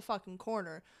 you've got the fucking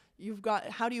corner. You've got.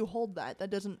 How do you hold that?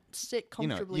 That doesn't sit You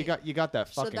know, comfortably. you got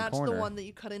that so fucking that's corner. the one that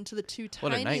you cut into the two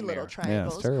What a tiny nightmare. little Yeah, it's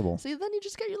triangles. terrible. See, then you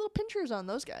just get your little pinchers on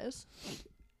those guys.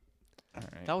 All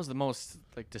right. That was the most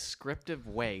like descriptive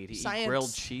way to Science. eat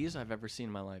grilled cheese I've ever seen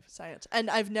in my life. Science.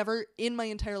 And I've never in my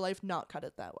entire life not cut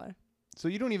it that way. So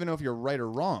you don't even know if you're right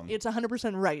or wrong. It's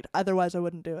 100% right. Otherwise, I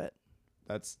wouldn't do it.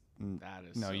 That's That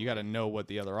is no. so You got to know what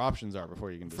the other options are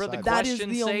before you can For decide. the That is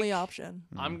question's the only sake, option.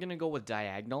 I'm gonna go with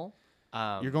diagonal.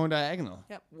 You're going diagonal.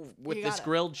 Yep. With You this got it.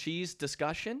 grilled cheese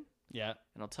discussion, Yeah.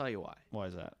 and I'll tell you why. Why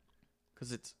is that?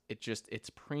 Because it's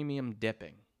premium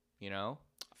dipping. You know,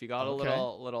 if you got Okay. a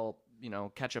little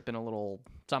ketchup in a little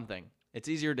something, it's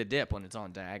easier to dip when it's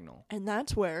on diagonal. And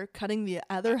that's where cutting the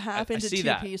other half I into see two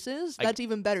that. pieces, I- that's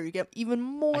even better. You get even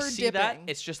more I see dipping. that.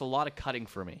 It's just a lot of cutting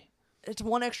for me. It's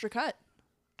one extra cut.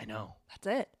 I know. That's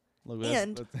it. Look,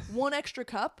 And one extra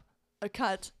a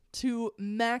cut to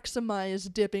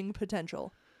maximize dipping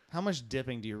potential. how much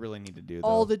dipping do you really need to do?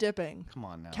 All though? the dipping. Come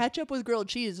on now. Ketchup with grilled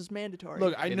cheese is mandatory.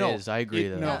 Look, I It know. is, I agree,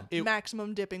 though. No, Yeah, it,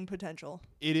 maximum dipping potential.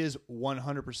 it is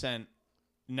 100%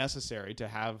 necessary to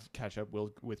have ketchup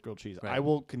with grilled cheese. Right. I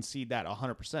will concede that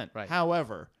 100%. Right.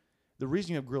 However, the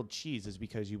reason you have grilled cheese is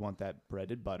because you want that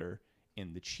breaded butter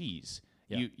in the cheese.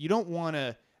 Yeah. You don't want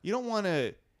to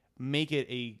make it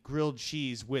a grilled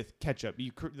cheese with ketchup.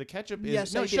 The ketchup is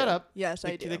Yes, no. I shut do. up. Yes,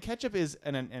 the, I do. The ketchup is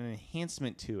an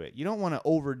enhancement to it. You don't want to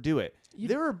overdo it.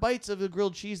 There are bites of the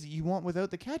grilled cheese that you want without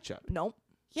the ketchup. Nope.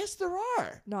 Yes, there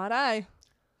are. Not I.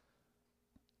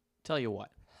 Tell you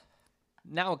what.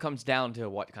 Now it comes down to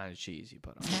what kind of cheese you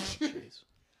put on grilled cheese.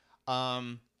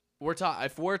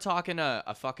 If we're talking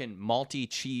a fucking malty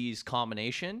cheese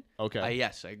combination, Okay.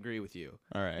 yes, I agree with you.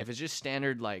 All right. If it's just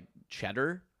standard like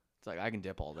cheddar, it's like I can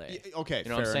dip all day. Okay. You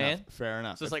know what I'm fair enough, saying? Fair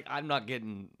enough. So it's like I'm not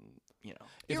getting, if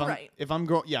You're I'm, right. If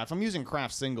I'm using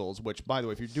craft singles, which by the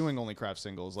way, if you're doing only craft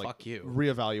singles, like Fuck you.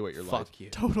 reevaluate your life. fuck you.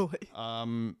 Totally.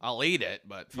 I'll eat it,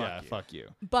 but fuck Yeah, you. fuck you.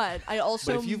 But I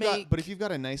also But if you've make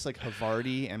got a nice like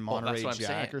Havarti and Well, Monterey that's what I'm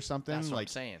Jack saying. or something, That's what like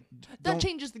I'm saying. that don't-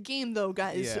 changes the game though,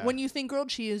 guys. Yeah. When you think grilled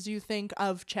cheese, you think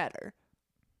of cheddar.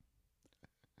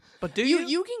 But do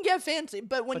You can get fancy,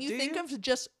 but when But you do think you? of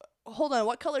just hold on,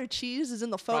 what color cheese is in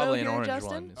the photo Probably an here, orange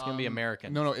Justin? one. It's gonna be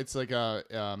American. No, it's like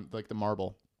like the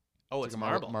marble. Oh, it's like a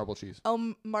marble. marble cheese.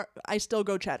 I still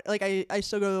go cheddar. Like I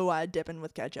still go dipping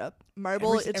with ketchup.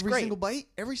 Marble, it's every great. single bite,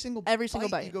 every single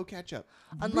bite. you go ketchup.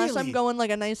 Unless I'm Really? going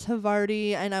like a nice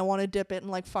Havarti and I want to dip it in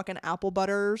like fucking apple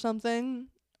butter or something.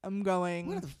 I'm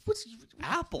going. What's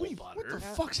Apple what butter the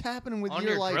fuck's happening with on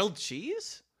your your like? grilled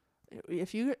cheese?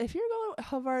 if you're going with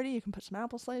Havarti, you can put some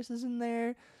apple slices in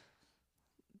there.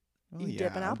 Oh, You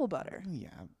dip in yeah. apple butter. Oh, yeah.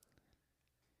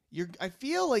 I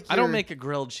feel like I don't you're- make a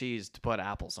grilled cheese to put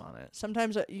apples on it.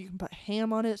 Sometimes you can put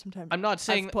ham on it. Sometimes I'm not I've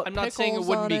saying put I'm not saying it pickles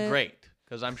wouldn't on be it. great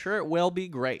because I'm sure it will be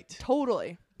great.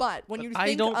 Totally. But when But you think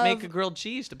I don't of make a grilled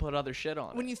cheese to put other shit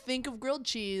on when it. you think of grilled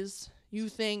cheese, you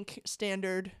think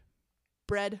standard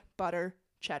bread, butter,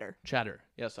 cheddar, Cheddar.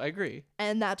 Yes, I agree.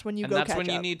 and that's when you And go that's ketchup.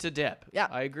 when you need to dip. Yeah.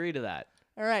 I agree to that.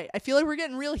 All right. I feel like we're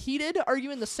getting real heated,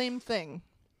 arguing the same thing.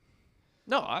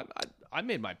 No, I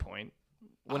made my point.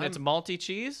 When it's malty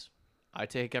cheese, I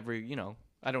take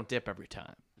I don't dip every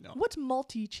time. No. What's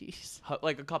malty cheese?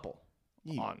 Like a couple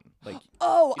on like.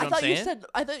 Oh, You know I what thought I'm you saying? said.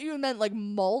 I thought you meant like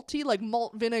malty, like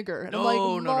malt vinegar. And No, I'm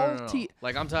like no, malty. no.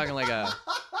 Like I'm talking like a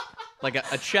like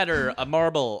a cheddar, a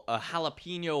marble, a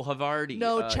jalapeno Havarti.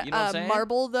 No, you know what I'm saying?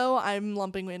 marble though. I'm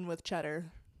lumping in with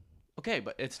cheddar. Okay,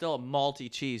 but it's still a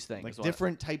malty cheese thing. like is what-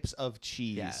 different types of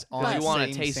cheese Yeah, on because the you want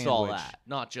to same taste all sandwich. that,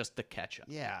 not just the ketchup.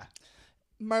 Yeah.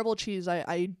 Marble cheese.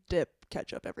 I dip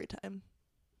ketchup every time.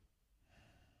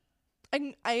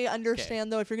 I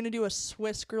understand though if you're gonna do a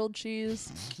Swiss grilled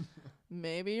cheese,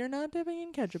 maybe you're not dipping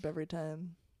in ketchup every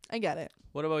time. I get it.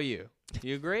 What about you?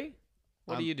 You agree?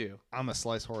 What do you do? I'm a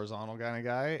slice horizontal kind of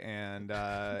guy, and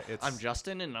it's. I'm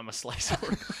Justin, and I'm a slicer.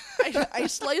 I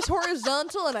slice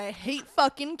horizontal and I hate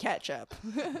fucking ketchup.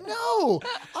 No,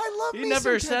 I love. You me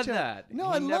never some said ketchup. that. No, You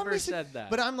I love never me some- said that.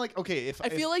 But I'm like, okay, if I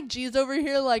feel like G's over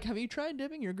here like, have you tried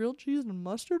dipping your grilled cheese in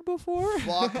mustard before?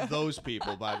 fuck those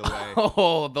people, by the way.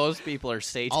 Oh, those people are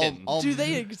Satan. I'll Do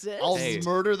they exist? I'll Hey.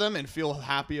 murder them and feel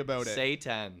happy about it.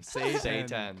 Satan.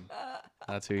 Satan.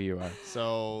 That's who you are.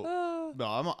 So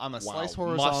no, I'm a slice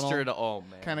horizontal Mustard. Oh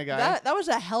man. kind of guy. That was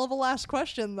a hell of a last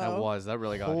question though. That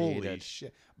really got Holy heated.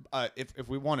 shit! If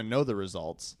we want to know the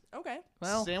results, Okay.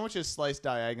 Well, sandwiches sliced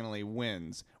diagonally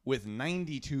wins with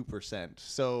 92%.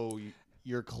 So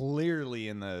you're clearly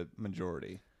in the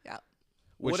majority. Yeah.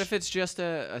 what which- if it's just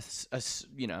a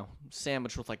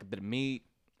sandwich with like a bit of meat,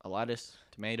 a lettuce,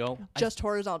 tomato? Just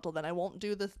horizontal then. I won't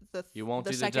do the You won't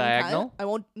do the second diagonal? cut. I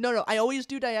won't No, I always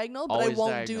do diagonal, but Always I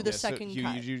won't diagonal. do the Yeah, so second you,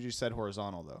 cut. you just said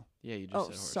horizontal though. Yeah, you just Oh, said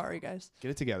horizontal. sorry guys.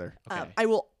 Get it together. Okay. I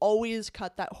will always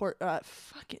cut that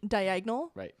fucking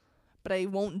diagonal, Right. but I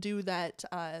won't do that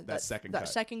second that cut.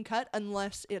 second cut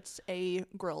unless it's a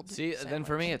grilled See, then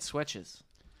for me sandwich. it switches.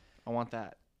 I want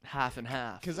that half and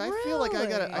half. Because I feel like I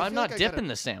got. Really? I'm not dipping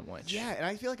the sandwich. Yeah, and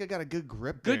I feel like I got a good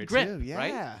grip. Good there, grip, too. Yeah.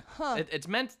 right? Huh. It's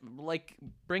meant like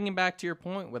bringing back to your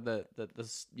point with the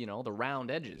the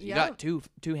round edges. You Yeah. got two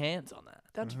hands on that.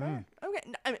 That's Mm-hmm. fair.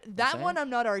 Okay, I mean, that saying? one I'm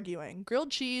not arguing. Grilled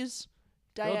cheese,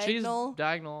 Grilled diagonal, cheese,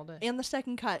 diagonal all day. and the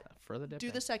second cut. Further dip. Do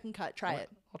in. the second cut. Try it.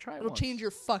 I'll try it. It'll once. change your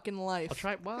fucking life. I'll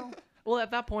try. Well, at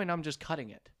that point, I'm just cutting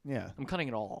it. Yeah. I'm cutting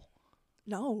it all.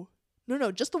 No,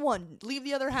 just the one. Leave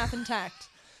the other half intact.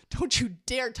 Don't you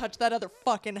dare touch that other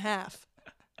fucking half.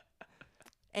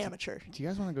 Amateur. Do you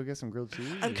guys want to go get some grilled cheese?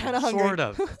 I'm or- kind of hungry. Sort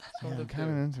of. Yeah, I'm kind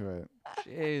of into it.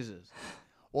 Jesus.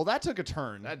 Well, that took a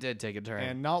turn, That did take a turn.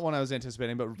 and not one I was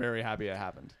anticipating, but very happy it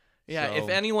happened. yeah, So- if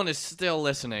anyone is still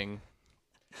listening,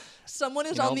 Someone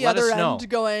is You know, on the let other us know. end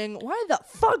going, "Why the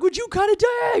fuck would you cut it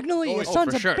diagonally, you sons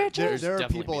for of sure. bitches? There are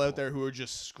definitely people people. out there who are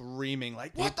just screaming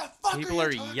like, "What the fuck?" people are,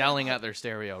 are you talking yelling about? at their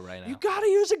stereo right now. You gotta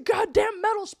use a goddamn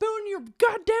metal spoon, you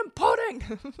goddamn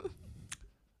pudding."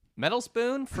 Metal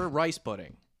spoon for rice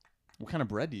pudding. What kind of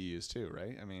bread do you use too?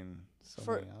 Right? I mean, so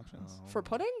For- many options. For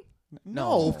pudding?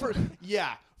 No, for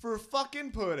for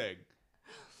fucking pudding.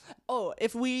 Oh,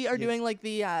 if we are doing like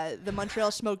the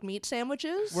Montreal smoked meat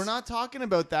sandwiches, We're not talking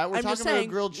about that. We're I'm talking just saying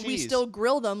about grilled cheese. we still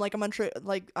grill them like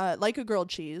a like a grilled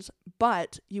cheese,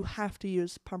 but you have to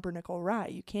use pumpernickel rye.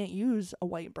 You can't use a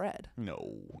white bread.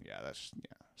 No, yeah, that's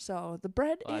yeah. So the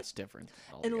bread Well, is that's different.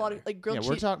 and a lot of altogether. like grilled Yeah,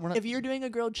 we're cheese. talk- we're not- If you're doing a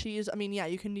grilled cheese, I mean, yeah,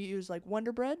 you can use like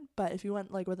Wonder Bread, but if you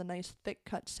went like with a nice thick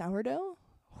cut sourdough,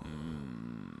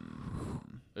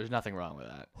 There's nothing wrong with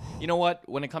that. You know what?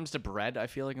 When it comes to bread, I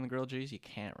feel like in the grilled cheese, you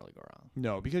can't really go wrong.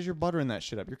 No, because you're buttering that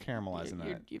shit up. You're caramelizing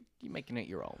that. You're making it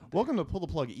your own. Welcome to Pull the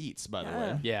Plug Eats, by the Yeah.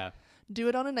 way. Yeah. do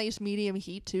it on a nice medium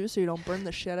heat too, so you don't burn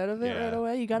the shit out of it Yeah. right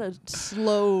away. You gotta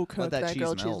slow cook that that cheese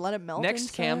grilled cheese. melt. Let it melt. Next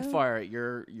inside. campfire at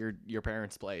your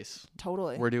parents' place.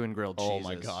 Totally. We're doing grilled cheeses. Oh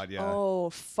my god, yeah. Oh,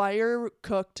 fire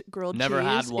cooked grilled Never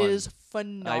cheese had one. is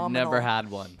phenomenal. I've never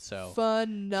had one, so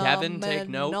Phenomenal. Kevin, take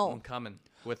note. I'm coming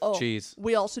with Oh, cheese.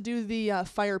 We also do the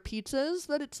fire pizzas.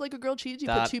 That it's like a grilled cheese. You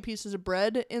put That- 2 pieces of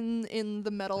bread in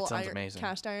the metal That sounds amazing.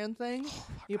 cast iron thing. Oh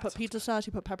You put pizza sauce.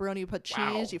 You put pepperoni. You put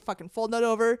cheese. You fucking fold that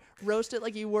over. Roast it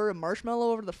like you were a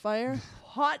marshmallow over the fire.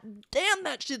 Hot damn,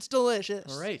 that shit's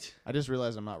delicious. All right. I just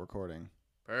realized I'm not recording.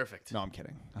 Perfect. No, I'm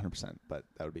kidding. 100%. But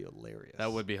that would be hilarious.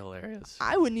 That would be hilarious.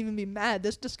 I wouldn't even be mad.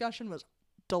 This discussion was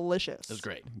delicious. It was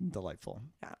great. Delightful.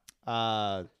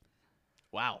 Yeah.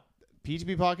 Wow.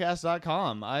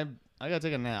 PTPpodcast.com. I gotta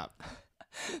take a nap.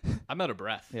 I'm out of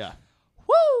breath. Yeah.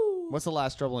 Woo! What's the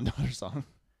last Trouble and Daughter song?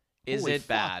 Is Holy it fuck.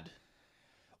 bad?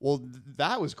 Well,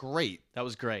 that was great. That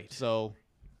was great. So,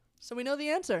 So we know the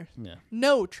answer. yeah.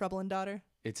 No, Trouble and Daughter.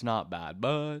 It's not bad,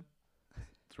 but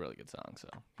it's a really good song. So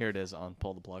here it is on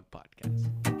Pull the Plug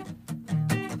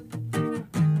Podcast.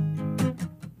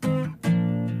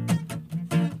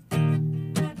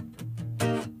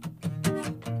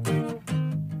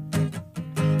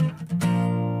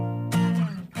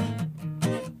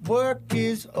 Work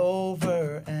is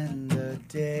over and the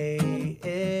day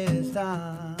is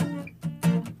done.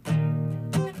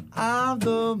 I'm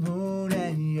the moon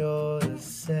and you're the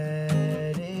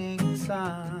setting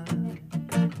sun.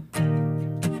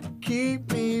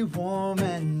 Keep me warm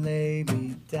and lay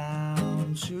me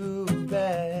down to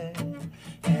bed.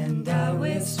 And I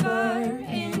whisper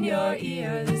in your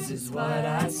ear, this is what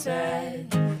I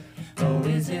said. Oh,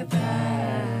 is it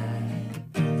bad?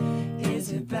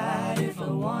 Is it bad if I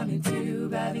wanted to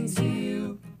bad things to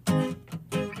you?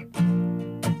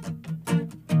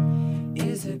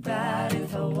 Is it bad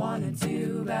if I wanted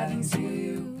to bad things to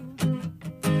you?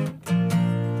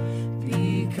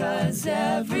 Because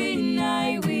every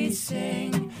night we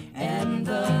sing and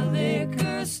the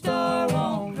liquor store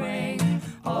won't bring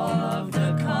all of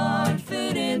the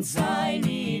confidence I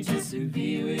need just to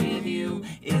be with you.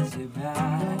 Is it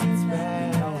bad? It's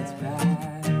bad. No, it's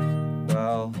bad.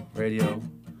 Well, radio,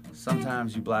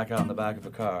 sometimes you black out in the back of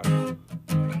a car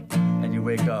and you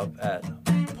wake up at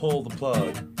Pull the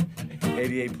Plug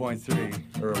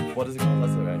 88.3, or what is it called?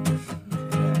 That's right.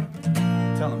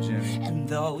 Yeah. Tell them, Jimmy. And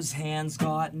those hands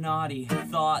got naughty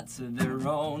thoughts of their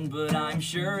own, but I'm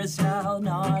sure as hell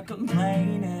not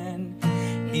complaining.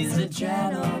 He's a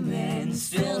gentleman,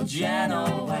 still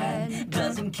gentle and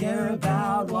doesn't care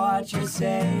about what you're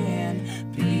saying.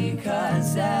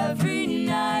 Because every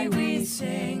night we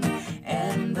sing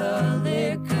and the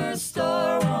liquor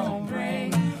store won't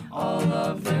bring all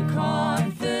of the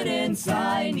confidence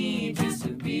I need just to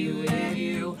be with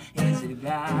you. Is it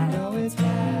bad? No, it's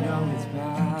bad. No, it's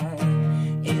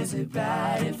bad. Is it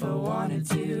bad if I wanted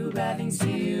to bad things to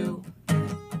you?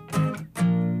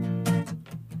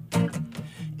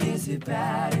 Is it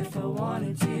bad if I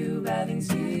wanted to bad things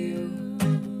to you?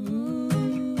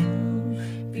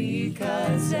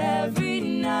 Because every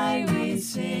night we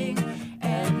sing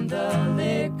and the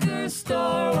liquor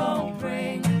store won't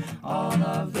bring all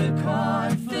of the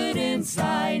confidence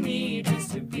I need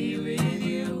just to be with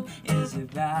you. Is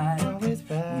it bad? No, it's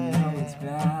bad. No, it's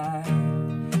bad.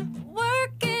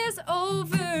 Work is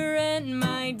over and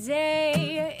my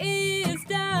day is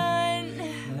done.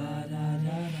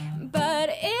 But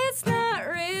it's not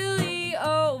really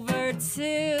over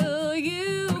till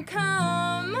you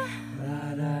come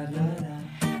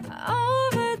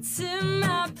over to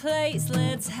my place.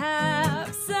 Let's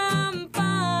have some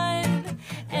fun.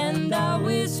 And I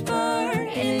whisper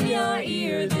in your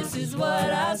ear, this is what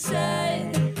I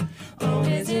said. Oh,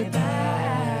 is it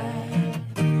bad?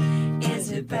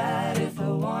 Is it bad if I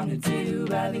wanted to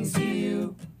bad things to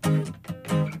you?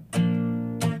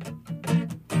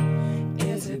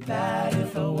 Is it bad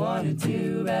if I wanted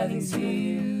to bad things to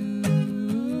you?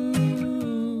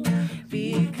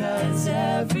 Because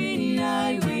every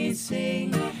night we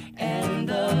sing and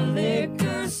the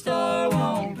liquor store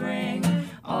won't bring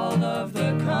all of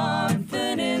the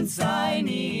confidence I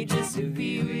need just to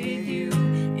be with you.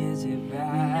 Is it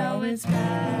bad? No, it's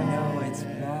bad. No, it's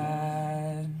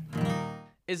bad.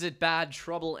 Is it bad?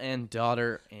 Trouble and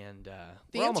Daughter, and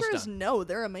The we're answer almost is done. no.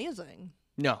 They're amazing.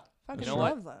 No. Fucking You know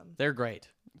love what? them. They're great.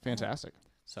 Fantastic.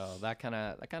 So that kind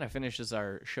of finishes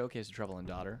our showcase of Trouble and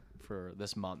Daughter for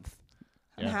this month.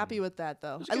 I'm happy with that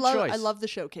though. It was a I good love choice. I love the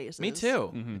showcases. Me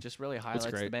too. Mhm. It just really highlights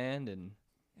the great. band, and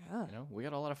Yeah. you know we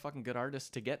got a lot of fucking good artists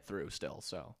to get through still.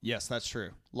 So Yes, that's true.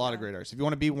 A lot of great artists. If you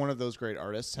want to be one of those great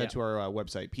artists, head Yeah. to our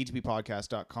website,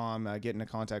 ptppodcast.com. Get into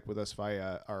contact with us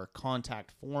via our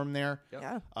contact form there.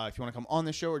 Yeah. If you want to come on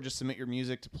the show or just submit your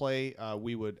music to play,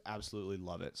 we would absolutely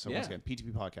love it. So once Yeah. again,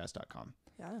 ptppodcast.com.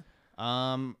 Yeah.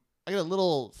 I got a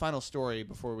little final story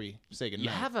before we say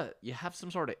goodnight. you have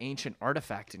some sort of ancient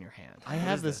artifact in your hand. I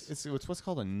have this. It's what's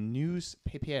called a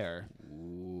newspaper.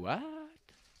 What?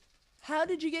 How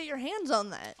did you get your hands on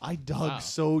that? I dug Wow.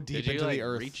 so deep Did you into like the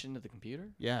earth. reach into the computer?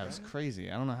 Yeah, it was crazy.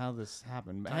 I don't know how this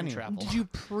happened. But Time anyway, travel. Did you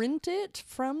print it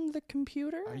from the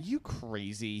computer? Are you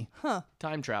crazy? Huh.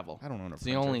 Time travel. I don't own a It's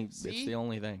the printer. only. It's See? the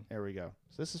only thing. There we go.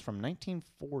 So this is from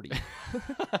 1940.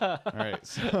 All right.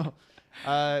 So, no,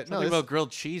 Something this, about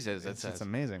grilled cheeses. It it's says.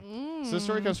 amazing. So the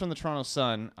story comes from the Toronto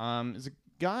Sun. There's a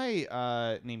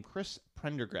guy named Chris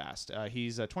Prendergast.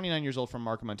 He's 29 years old from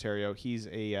Markham, Ontario. He's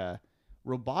a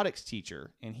robotics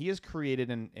teacher, and he has created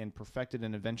and perfected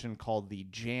an invention called the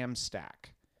Jam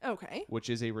Stack, Okay. which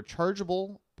is a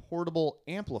rechargeable portable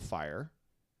amplifier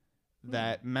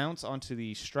that mounts onto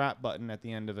the strap button at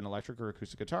the end of an electric or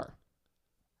acoustic guitar.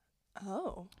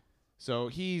 Oh. So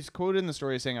he's quoted in the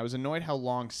story as saying, "I was annoyed how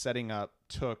long setting up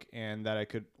took and that I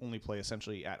could only play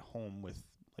essentially at home with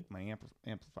like my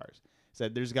amplifiers."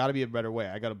 Said, "There's got to be a better way.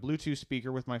 I got a Bluetooth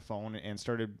speaker with my phone and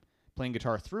started playing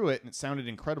guitar through it, and it sounded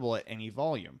incredible at any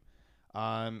volume."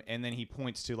 And then he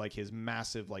points to like his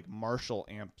massive like Marshall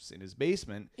amps in his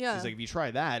basement. Yeah. He's like, if you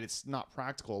try that, it's not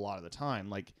practical a lot of the time.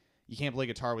 Like you can't play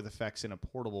guitar with effects in a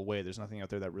portable way. There's nothing out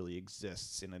there that really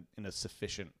exists in a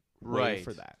sufficient way Right.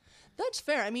 for that. That's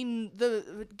fair. I mean,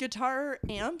 the guitar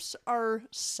amps are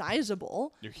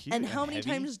sizable. They're huge And how many heavy.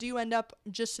 times do you end up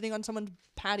just sitting on someone's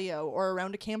patio or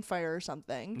around a campfire or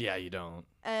something? Yeah, you don't.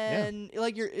 And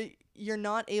like you're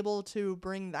not able to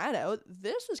bring that out.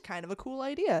 This is kind of a cool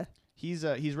idea. He's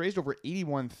raised over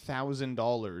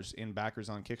 $81,000 in backers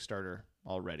on Kickstarter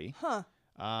already. Huh.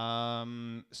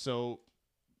 So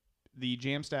the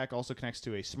Jamstack also connects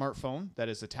to a smartphone that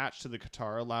is attached to the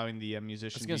guitar, allowing the I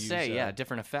musician was gonna to say, use, yeah,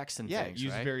 different effects and things.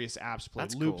 use right? various apps, play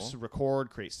That's loops, cool. record,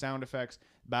 create sound effects.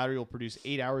 Battery will produce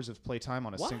 8 hours of playtime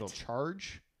on a What? single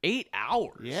charge. 8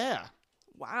 hours. Yeah,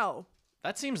 Wow.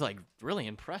 That seems like really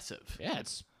impressive. yeah,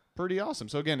 it's pretty awesome.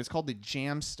 So again, it's called the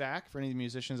Jamstack for any of the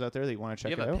musicians out there that want to Do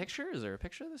check you it have a out. picture? Is there a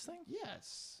picture of this thing?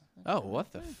 Yes. Oh,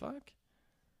 what the fuck?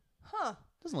 Huh.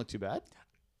 Doesn't look too bad.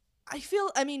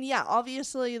 I mean, yeah,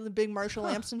 obviously the big Marshall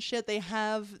amps and shit, they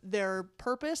have their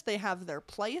purpose, they have their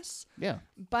place, Yeah.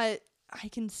 but I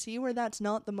can see where that's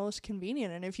not the most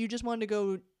convenient. And if you just wanted to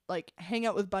go like hang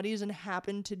out with buddies and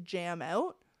happen to jam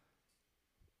out,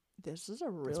 this is a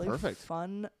really perfect.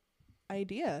 fun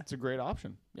idea. It's a great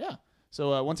option. Yeah.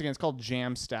 So once again, it's called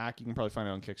Jamstack. You can probably find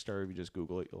it on Kickstarter if you just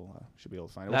Google it. You'll should be able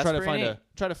to find it. That's We'll try pretty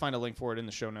to find a link for it in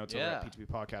the show notes over at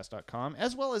p2ppodcast.com,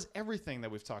 as well as everything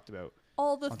that we've talked about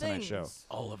All the on tonight's things.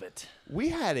 show. All of it. We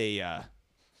had a.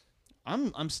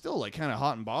 I'm still like kind of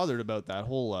hot and bothered about that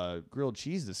whole grilled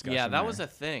cheese discussion. Yeah, that there. was a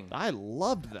thing. I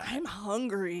loved that. I'm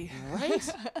hungry. Right?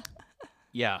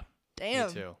 Yeah. Damn.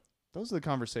 Me too. Those are the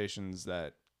conversations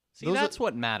that. See, those that's are,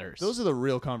 what matters. Those are the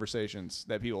real conversations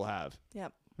that people have.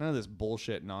 Yep. None of this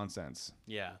bullshit nonsense.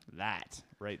 yeah. That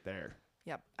right there.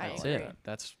 Yep. That's I agree. it.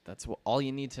 That's what all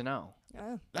you need to know.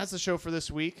 Yeah. That's the show for this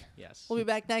week. Yes. We'll be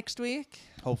back next week,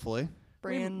 Hopefully.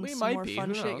 bringing we some might more be, fun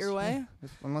who shit knows? your way.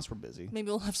 Unless we're busy. Maybe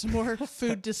we'll have some more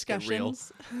food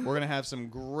discussions. We're going to have some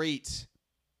great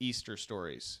Easter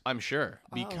stories I'm sure.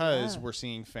 because yeah. we're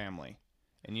seeing family.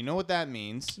 And you know what that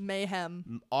means?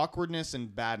 Mayhem. Awkwardness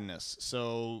and badness.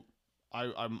 So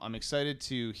I'm excited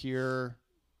to hear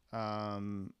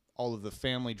all of the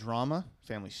family drama,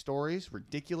 family stories,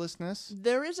 ridiculousness.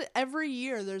 There is every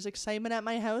year. There's excitement at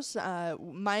my house.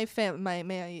 My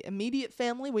immediate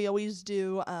family. We always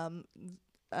do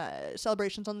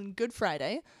celebrations on Good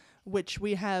Friday, which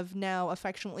we have now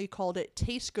affectionately called it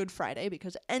Taste Good Friday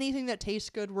because anything that tastes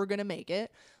good, we're gonna make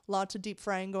it. Lots of deep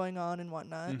frying going on and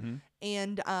whatnot. Mm-hmm.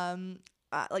 And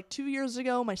like 2 years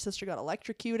ago, my sister got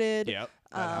electrocuted. Yep.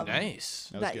 Nice.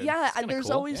 That was good. Yeah, That's kinda there's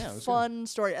cool. always Yeah, it was fun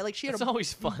story. Like she had It's a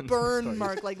always fun. burn stories.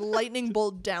 mark, like lightning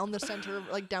bolt down the center,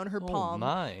 like down her Oh, palm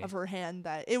my. of her hand.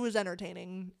 That it was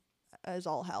entertaining as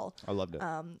all hell. I loved it.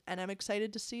 And I'm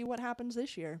excited to see what happens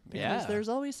this year because Yeah. there's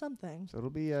always something. So it'll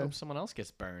be. Hope someone else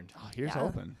gets burned. Here's Yeah.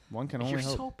 hoping. One can only Here's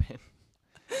hope. hoping.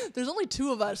 There's only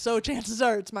two of us, so chances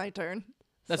are it's my turn.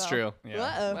 That's So, true. Yeah.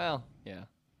 Uh-oh. Well, yeah.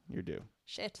 You're due.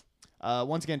 Shit.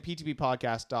 Once again,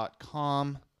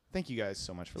 p2ppodcast.com. Thank you guys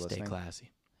so much for Stay listening.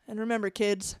 classy. And remember,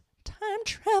 kids, time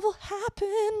travel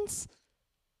happens.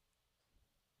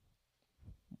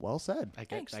 Well said.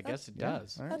 Thanks, I guess it yeah.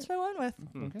 does. All right. That's what I went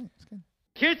with. Okay, that's good.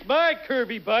 Kiss my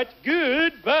curvy butt.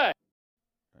 Goodbye.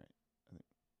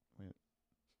 Wait.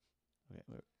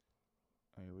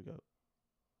 Okay, here we go.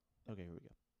 Okay, here we go.